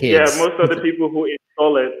aren't kids. Yeah, most of the people who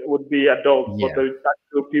install it would be adults, but the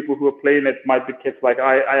actual people who are playing it might be kids. Like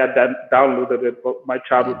I had downloaded it, but my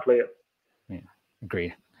child would play it. Yeah,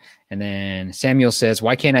 agreed. And then Samuel says,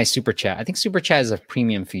 "Why can't I super chat?" I think super chat is a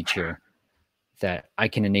premium feature that I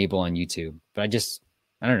can enable on YouTube, but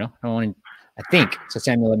I don't know. I don't want to. I think so.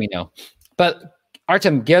 Samuel, let me know. But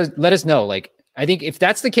Artem, let us know. Like, I think if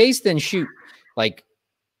that's the case, then shoot. Like,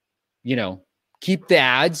 keep the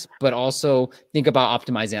ads, but also think about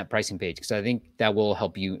optimizing that pricing page, because I think that will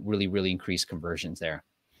help you really, really increase conversions there.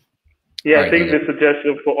 Yeah, right, I think the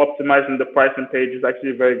suggestion for optimizing the pricing page is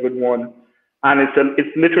actually a very good one, and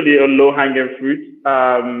it's literally a low hanging fruit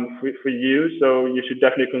for you. So you should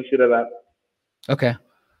definitely consider that. Okay,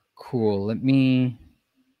 cool.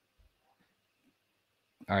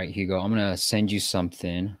 All right, Hugo, I'm going to send you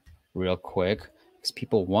something real quick because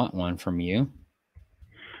people want one from you.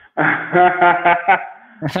 So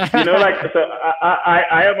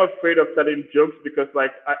I am afraid of telling jokes because I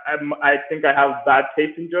think I have bad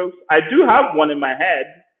taste in jokes. I do have one in my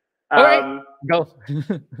head. All right, go.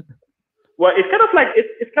 Well, it's kind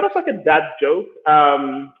of like a dad joke.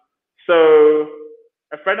 So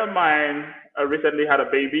a friend of mine recently had a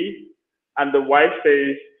baby, and the wife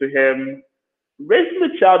says to him, "Raising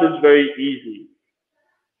a child is very easy.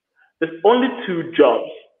 There's only two jobs: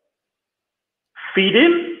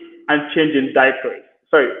 feeding and changing diapers.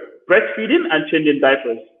 Sorry, breastfeeding and changing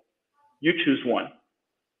diapers. You choose one."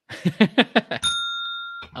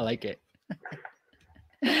 I like it.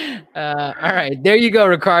 All right, there you go,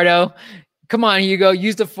 Ricardo. Come on, Hugo,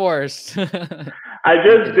 use the force. I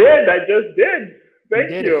just did.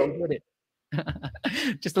 Thank you. You did it.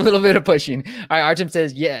 Just a little bit of pushing. All right, Artem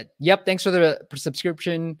says, yeah, yep, thanks for the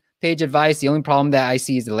subscription page advice. The only problem that I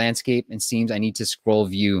see is the landscape and seems I need to scroll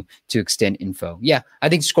view to extend info. Yeah, I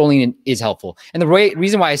think scrolling is helpful. And the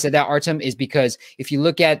reason why I said that, Artem, is because if you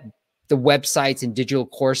look at the websites and digital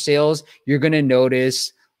course sales, you're going to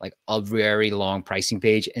notice like a very long pricing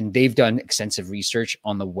page. And they've done extensive research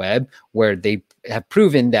on the web where they have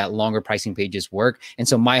proven that longer pricing pages work. And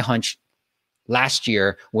so my hunch last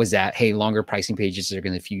year was that, hey, longer pricing pages are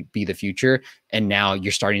going to be the future. And now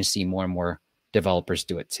you're starting to see more and more developers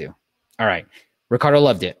do it too. All right. Ricardo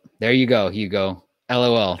loved it. There you go, Hugo.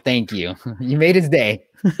 LOL. Thank you. You made his day.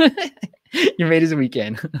 You made his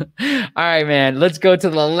weekend. All right, man. Let's go to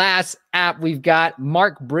the last app we've got.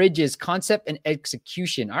 Mark Bridges, Concept and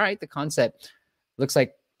Execution. All right. The concept looks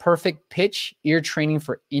like perfect pitch, ear training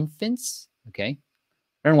for infants. Okay. I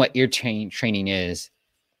don't know what ear training is.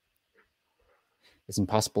 It's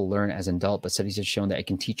impossible to learn as an adult, but studies have shown that it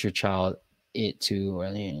can teach your child it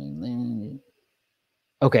to.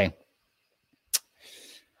 Okay.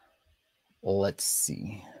 Let's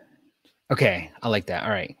see. Okay. I like that. All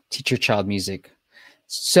right. Teach your child music.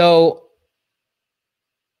 So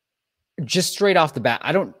just straight off the bat,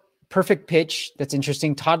 perfect pitch. That's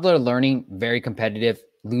interesting. Toddler learning, very competitive.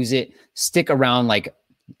 Lose it. Stick around like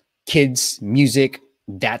kids, music,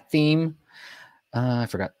 that theme. I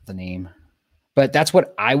forgot the name. But that's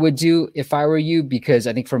what I would do if I were you, because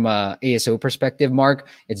I think from a ASO perspective, Mark,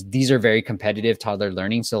 these are very competitive toddler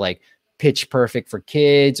learning. So like pitch perfect for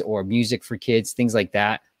kids or music for kids, things like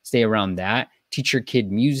that. Stay around that. Teach your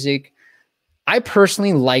kid music. I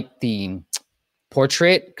personally like the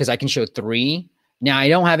portrait because I can show 3. Now, I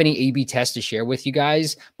don't have any A/B tests to share with you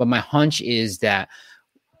guys, but my hunch is that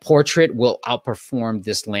portrait will outperform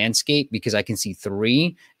this landscape because I can see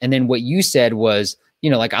 3. And then what you said was,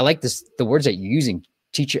 like I like this, the words that you're using.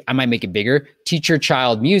 I might make it bigger. Teach your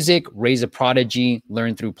child music, raise a prodigy,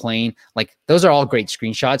 learn through playing. Like those are all great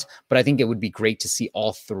screenshots, but I think it would be great to see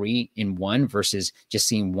all 3 in one versus just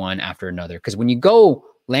seeing one after another. Because when you go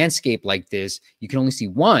landscape like this, you can only see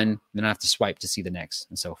one, then I have to swipe to see the next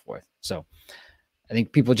and so forth. So I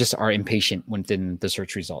think people just are impatient within the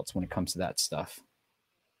search results when it comes to that stuff.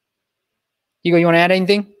 Hugo, you want to add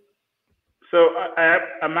anything? So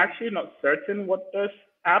I'm actually not certain what this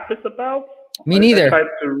app is about. Me neither. I tried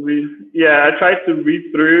to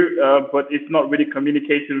read through, but it's not really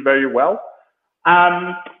communicating very well. So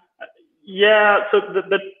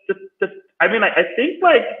I think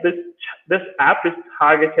like this app is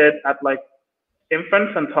targeted at like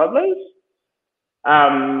infants and toddlers.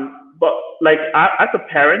 But like as a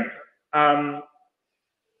parent,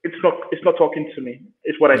 it's not talking to me.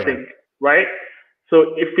 Is what I think, right?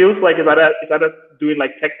 So it feels like it's either doing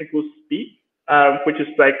like technical speak, which is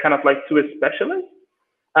like kind of like to a specialist.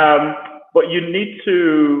 But you need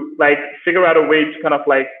to like figure out a way to kind of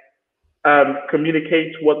like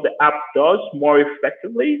communicate what the app does more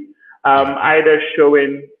effectively. Either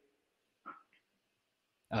showing.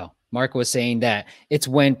 Oh, Mark was saying that it's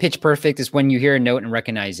when pitch perfect is when you hear a note and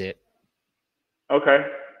recognize it. Okay.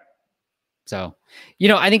 So,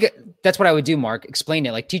 I think that's what I would do, Mark. Explain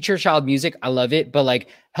it. Like teach your child music. I love it. But like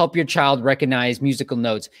help your child recognize musical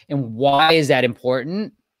notes. And why is that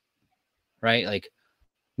important? Right? Like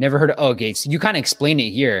never heard of, okay. So you kind of explain it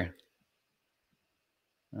here.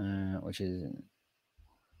 Which is.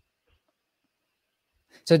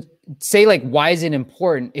 So say like, why is it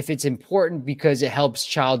important? If it's important because it helps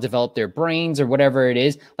child develop their brains or whatever it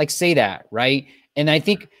is, like say that, right? And I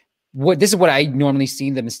think this is what I normally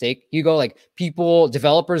see the mistake. You go like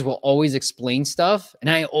developers will always explain stuff. And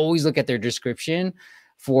I always look at their description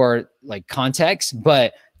for like context,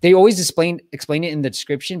 but they always explain it in the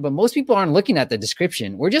description, but most people aren't looking at the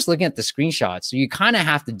description. We're just looking at the screenshots. So you kind of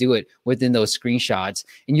have to do it within those screenshots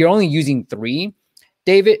and you're only using 3,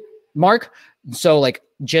 Mark. So like,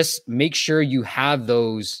 just make sure you have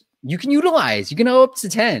those, you can utilize, you can go up to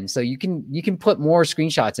 10. So you can put more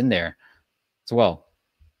screenshots in there as well.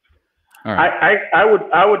 All right. I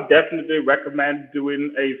would definitely recommend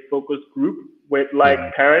doing a focus group with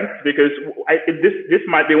like parents because this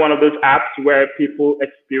might be one of those apps where people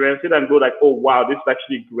experience it and go like, oh wow, this is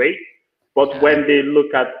actually great. But when they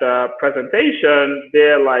look at the presentation,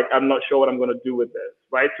 they're like, I'm not sure what I'm going to do with this,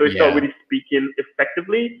 right? So it's not really speaking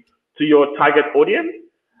effectively to your target audience.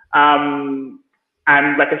 And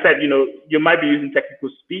like I said, you might be using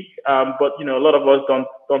technical speak, but a lot of us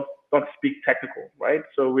don't speak technical, right?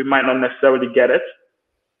 So we might not necessarily get it.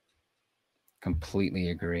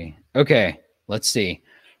 Completely agree. Okay, let's see.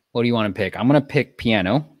 What do you want to pick? I'm going to pick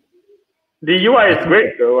piano. The UI is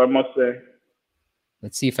great, though, I must say.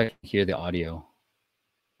 Let's see if I can hear the audio.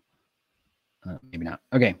 Maybe not.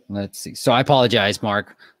 Okay, let's see. So I apologize,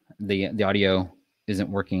 Mark. The audio isn't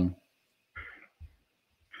working.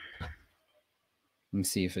 Let me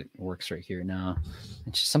see if it works right here now.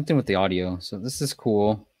 It's just something with the audio. So this is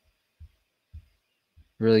cool.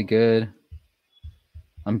 Really good.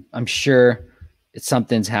 I'm sure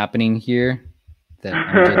something's happening here that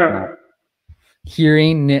I'm just not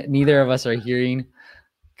hearing. Neither of us are hearing.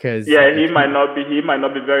 Cause he might not be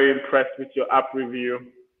very impressed with your app review.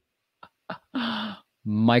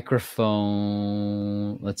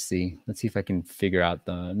 Microphone. Let's see if I can figure out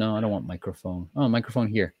no, I don't want microphone. Oh, microphone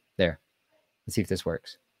here. There. Let's see if this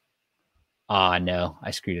works. No,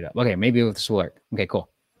 I screwed it up. Okay, maybe this will work. Okay, cool.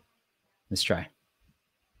 Let's try.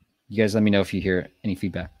 You guys let me know if you hear any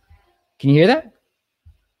feedback. Can you hear that?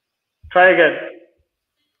 Try again.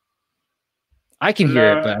 I can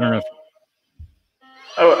hear it, but I don't know if...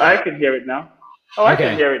 Oh, I can hear it now. Oh, I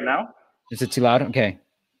can hear it now. Is it too loud? Okay.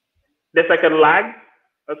 There's like a lag,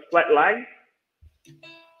 a slight lag.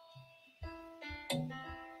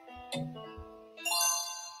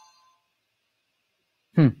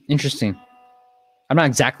 Interesting. I'm not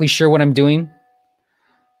exactly sure what I'm doing.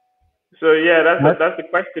 So yeah, that's the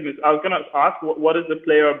question. I was gonna ask, what is the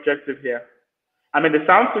player objective here? I mean, the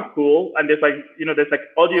sounds are cool, and there's like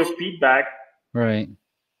audio feedback. Right.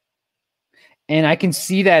 And I can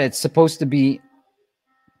see that it's supposed to be.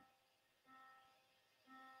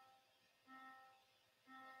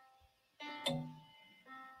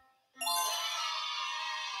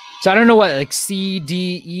 So I don't know what like C,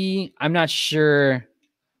 D, E. I'm not sure,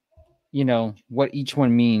 what each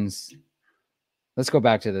one means. Let's go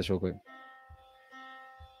back to this real quick.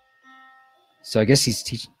 So I guess he's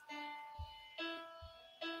teaching.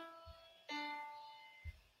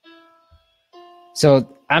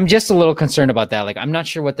 So I'm just a little concerned about that. Like, I'm not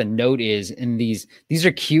sure what the note is in these. These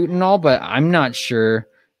are cute and all, but I'm not sure.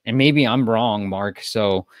 And maybe I'm wrong, Mark.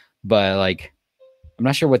 But like, I'm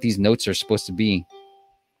not sure what these notes are supposed to be.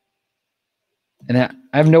 And I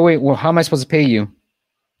have no way. Well, how am I supposed to pay you?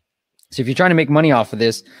 So if you're trying to make money off of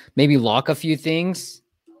this, maybe lock a few things.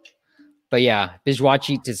 But yeah,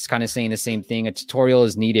 BizWatch is kind of saying the same thing. A tutorial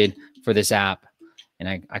is needed for this app.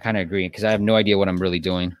 And I kind of agree because I have no idea what I'm really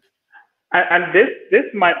doing. And this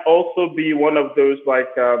might also be one of those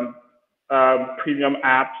like premium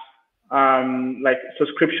apps, like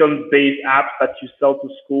subscription-based apps that you sell to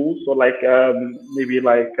schools, or like maybe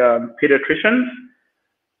like pediatricians,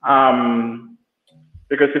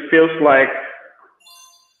 because it feels like.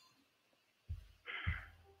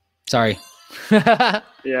 Sorry. Yeah.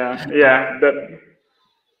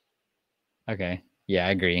 Okay. Yeah,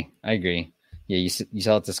 I agree. Yeah, you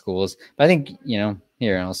sell it to schools, but I think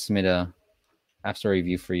here I'll submit a App Store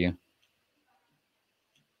review for you.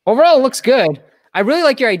 Overall, it looks good. I really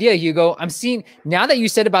like your idea, Hugo. I'm seeing now that you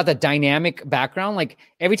said about the dynamic background, like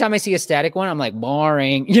every time I see a static one, I'm like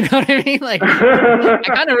boring. You know what I mean? Like I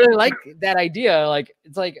kind of really like that idea. Like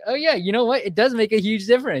it's like, oh yeah, you know what? It does make a huge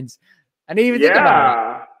difference. I didn't even think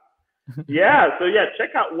about it. Yeah. So yeah,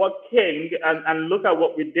 check out What King and look at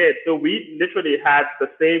what we did. So we literally had the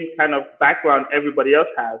same kind of background everybody else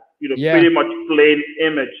has. Pretty much plain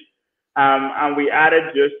image. And we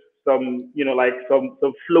added just some, like some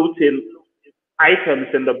floating items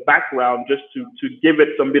in the background just to give it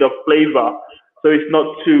some bit of flavor. So it's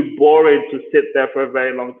not too boring to sit there for a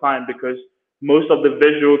very long time, because most of the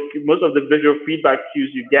visual feedback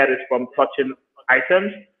cues you get is from touching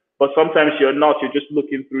items. But sometimes you're not. You're just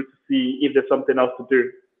looking through to see if there's something else to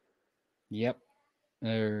do. Yep.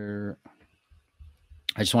 I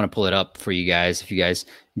just want to pull it up for you guys. If you guys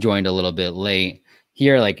joined a little bit late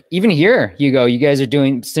here, like even here, Hugo, you guys are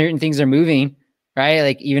doing certain things are moving, right?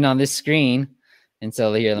 Like even on this screen. And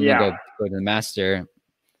so here, let me go to the master.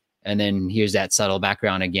 And then here's that subtle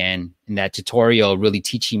background again. And that tutorial really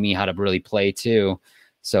teaching me how to really play too.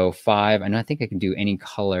 So 5, and I think I can do any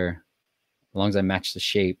color as long as I match the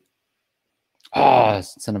shape. Oh,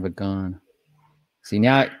 son of a gun. See,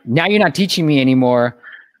 now you're not teaching me anymore.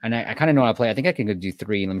 And I kind of know how to play. I think I can go do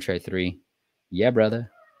 3. Let me try 3. Yeah, brother.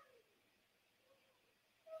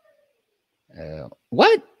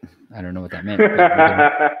 What? I don't know what that meant.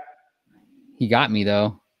 He got me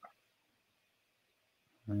though.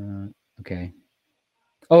 Okay.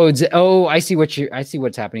 Oh, I see what's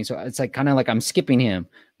happening. So it's like kind of like I'm skipping him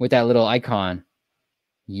with that little icon.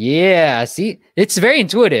 Yeah, see, it's very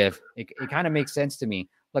intuitive. It kind of makes sense to me.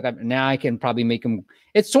 Look, now I can probably make him.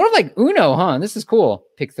 It's sort of like Uno, huh? This is cool.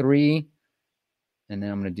 Pick 3, and then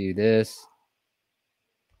I'm gonna do this.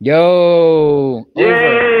 Yo, Yay,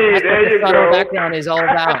 over. That's there what the you subtle go. background is all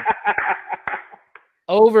about.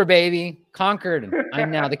 Over, baby. Conquered. I'm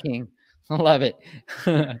now the king. I love it.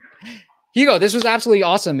 Hugo, this was absolutely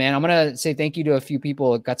awesome, man. I'm going to say thank you to a few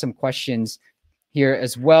people. Got some questions here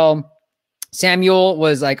as well. Samuel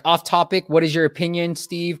was like, off topic. What is your opinion,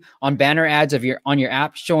 Steve, on banner ads on your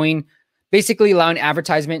app showing basically allowing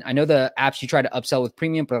advertisement? I know the apps you try to upsell with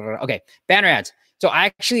premium. Blah, blah, blah. Okay, banner ads. So I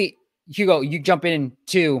actually, Hugo, you jump in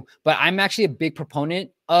too, but I'm actually a big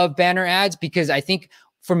proponent of banner ads because I think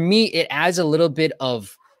for me, it adds a little bit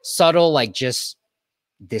of subtle, like just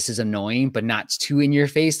this is annoying, but not too in your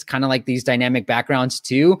face, kind of like these dynamic backgrounds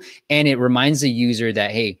too. And it reminds the user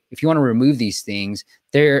that, hey, if you want to remove these things,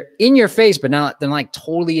 they're in your face, but they're like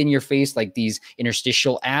totally in your face, like these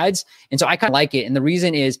interstitial ads. And so I kind of like it. And the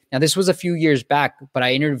reason is, now this was a few years back, but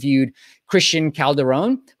I interviewed Christian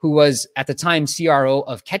Calderon, who was at the time CRO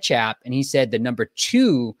of Ketchup. And he said the number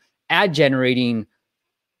 2 ad generating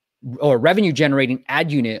or revenue generating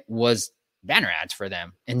ad unit was banner ads for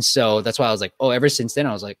them. And so that's why I was like, oh, ever since then,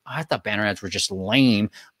 I was like, oh, I thought banner ads were just lame.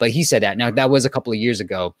 But he said that. Now, that was a couple of years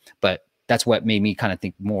ago, but that's what made me kind of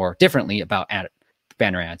think more differently about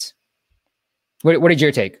banner ads. What did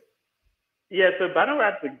your take? Yeah, so banner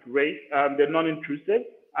ads are great. They're non-intrusive.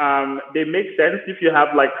 They make sense if you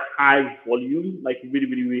have like high volume, like really,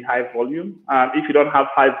 really, really high volume. If you don't have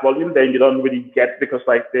high volume, then you don't really get, because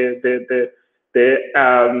like the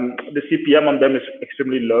CPM on them is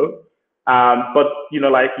extremely low. But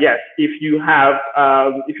like, yes, if you have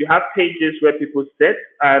pages where people sit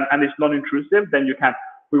and it's non-intrusive, then you can.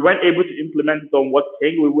 We weren't able to implement it on What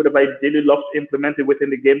King. We would have ideally loved to implement it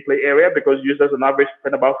within the gameplay area because users on average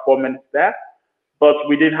spend about 4 minutes there. But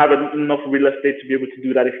we didn't have enough real estate to be able to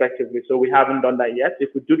do that effectively. So we haven't done that yet.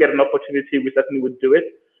 If we do get an opportunity, we certainly would do it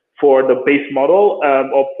for the base model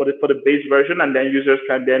or for the base version, and then users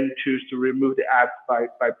can then choose to remove the ads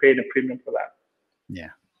by paying a premium for that.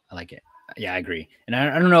 Yeah, I like it. Yeah, I agree. And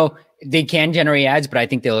I don't know, they can generate ads, but I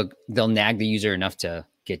think they'll nag the user enough to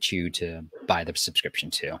get you to buy the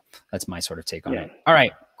subscription too. That's my sort of take on it. All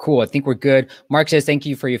right, cool. I think we're good. Mark says, thank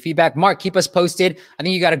you for your feedback. Mark, keep us posted. I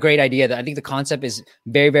think you got a great idea. I think the concept is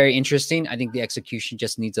very, very interesting. I think the execution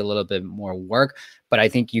just needs a little bit more work, but I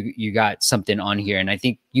think you got something on here, and I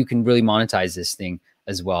think you can really monetize this thing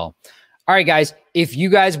as well. All right, guys, if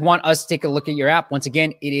you guys want us to take a look at your app, once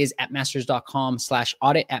again, it is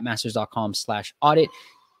appmasters.com/audit, appmasters.com/audit.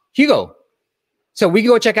 Hugo, so we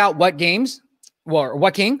can go check out What King.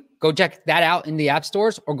 Go check that out in the app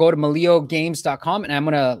stores, or go to maliogames.com, and I'm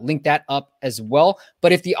going to link that up as well.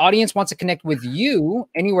 But if the audience wants to connect with you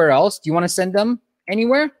anywhere else, do you want to send them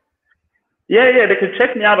anywhere? Yeah, they can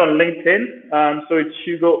check me out on LinkedIn. So it's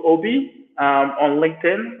Hugo Obi. On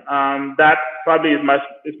LinkedIn. That probably is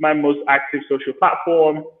my most active social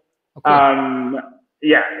platform. Okay.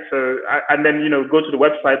 So and then go to the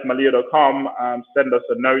website malio.com, send us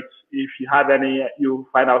a note if you have any. You'll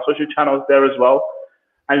find our social channels there as well,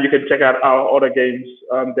 and you can check out our other games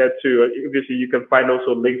there too. Obviously, you can find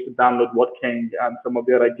also links to download What King and some of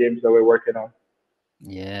the other games that we're working on.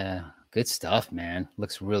 Yeah, good stuff, man.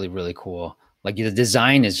 Looks really, really cool. Like the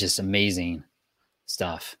design is just amazing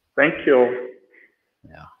stuff. Thank you.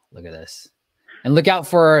 Yeah, look at this. And look out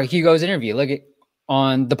for Hugo's interview. Look at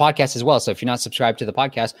on the podcast as well. So if you're not subscribed to the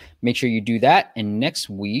podcast, make sure you do that. And next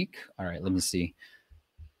week, all right, let me see.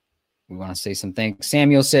 We want to say some thanks.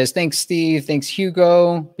 Samuel says, thanks, Steve. Thanks,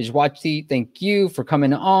 Hugo. Bijwati, thank you for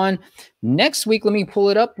coming on. Next week, let me pull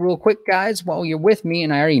it up real quick, guys, while you're with me.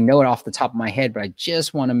 And I already know it off the top of my head, but I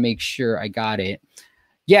just want to make sure I got it.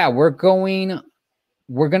 Yeah, we're going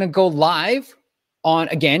to go live on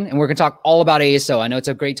again, and we're going to talk all about ASO. I know it's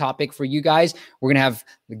a great topic for you guys. We're going to have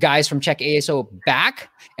the guys from Check ASO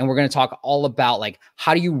back, and we're going to talk all about like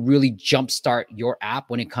how do you really jumpstart your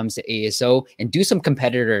app when it comes to ASO and do some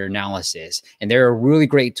competitor analysis. And they're a really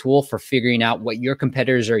great tool for figuring out what your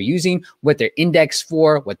competitors are using, what they're indexed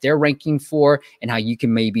for, what they're ranking for, and how you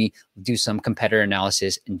can maybe do some competitor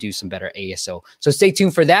analysis and do some better ASO. So stay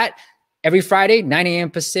tuned for that. Every Friday, 9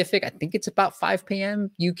 a.m. Pacific. I think it's about 5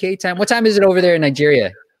 p.m. UK time. What time is it over there in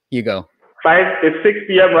Nigeria, Hugo? It's 6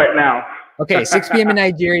 p.m. right now. Okay, 6 p.m. in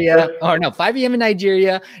Nigeria. Oh, no, 5 p.m. in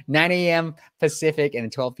Nigeria, 9 a.m. Pacific,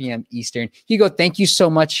 and 12 p.m. Eastern. Hugo, thank you so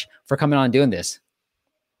much for coming on doing this.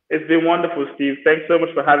 It's been wonderful, Steve. Thanks so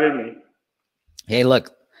much for having me. Hey,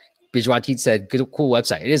 look, Bijwati said, good, cool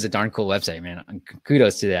website. It is a darn cool website, man.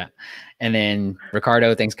 Kudos to that. And then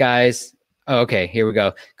Ricardo, thanks, guys. Oh, okay, here we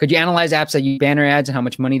go. Could you analyze apps that use banner ads and how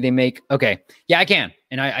much money they make? Okay, yeah, I can.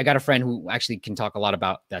 And I got a friend who actually can talk a lot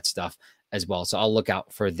about that stuff as well. So I'll look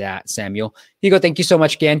out for that, Samuel. Hugo, thank you so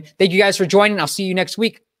much again. Thank you guys for joining. I'll see you next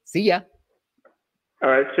week. See ya. All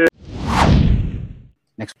right, cheers.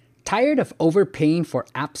 Next. Tired of overpaying for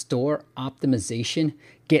App Store optimization?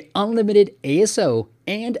 Get unlimited ASO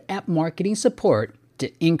and app marketing support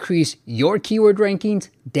to increase your keyword rankings,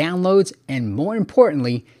 downloads, and more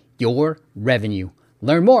importantly, your revenue.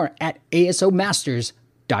 Learn more at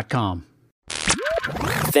asomasters.com.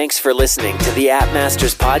 Thanks for listening to the App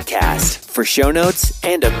Masters podcast. For show notes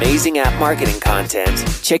and amazing app marketing content,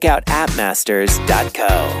 check out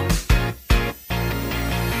appmasters.co.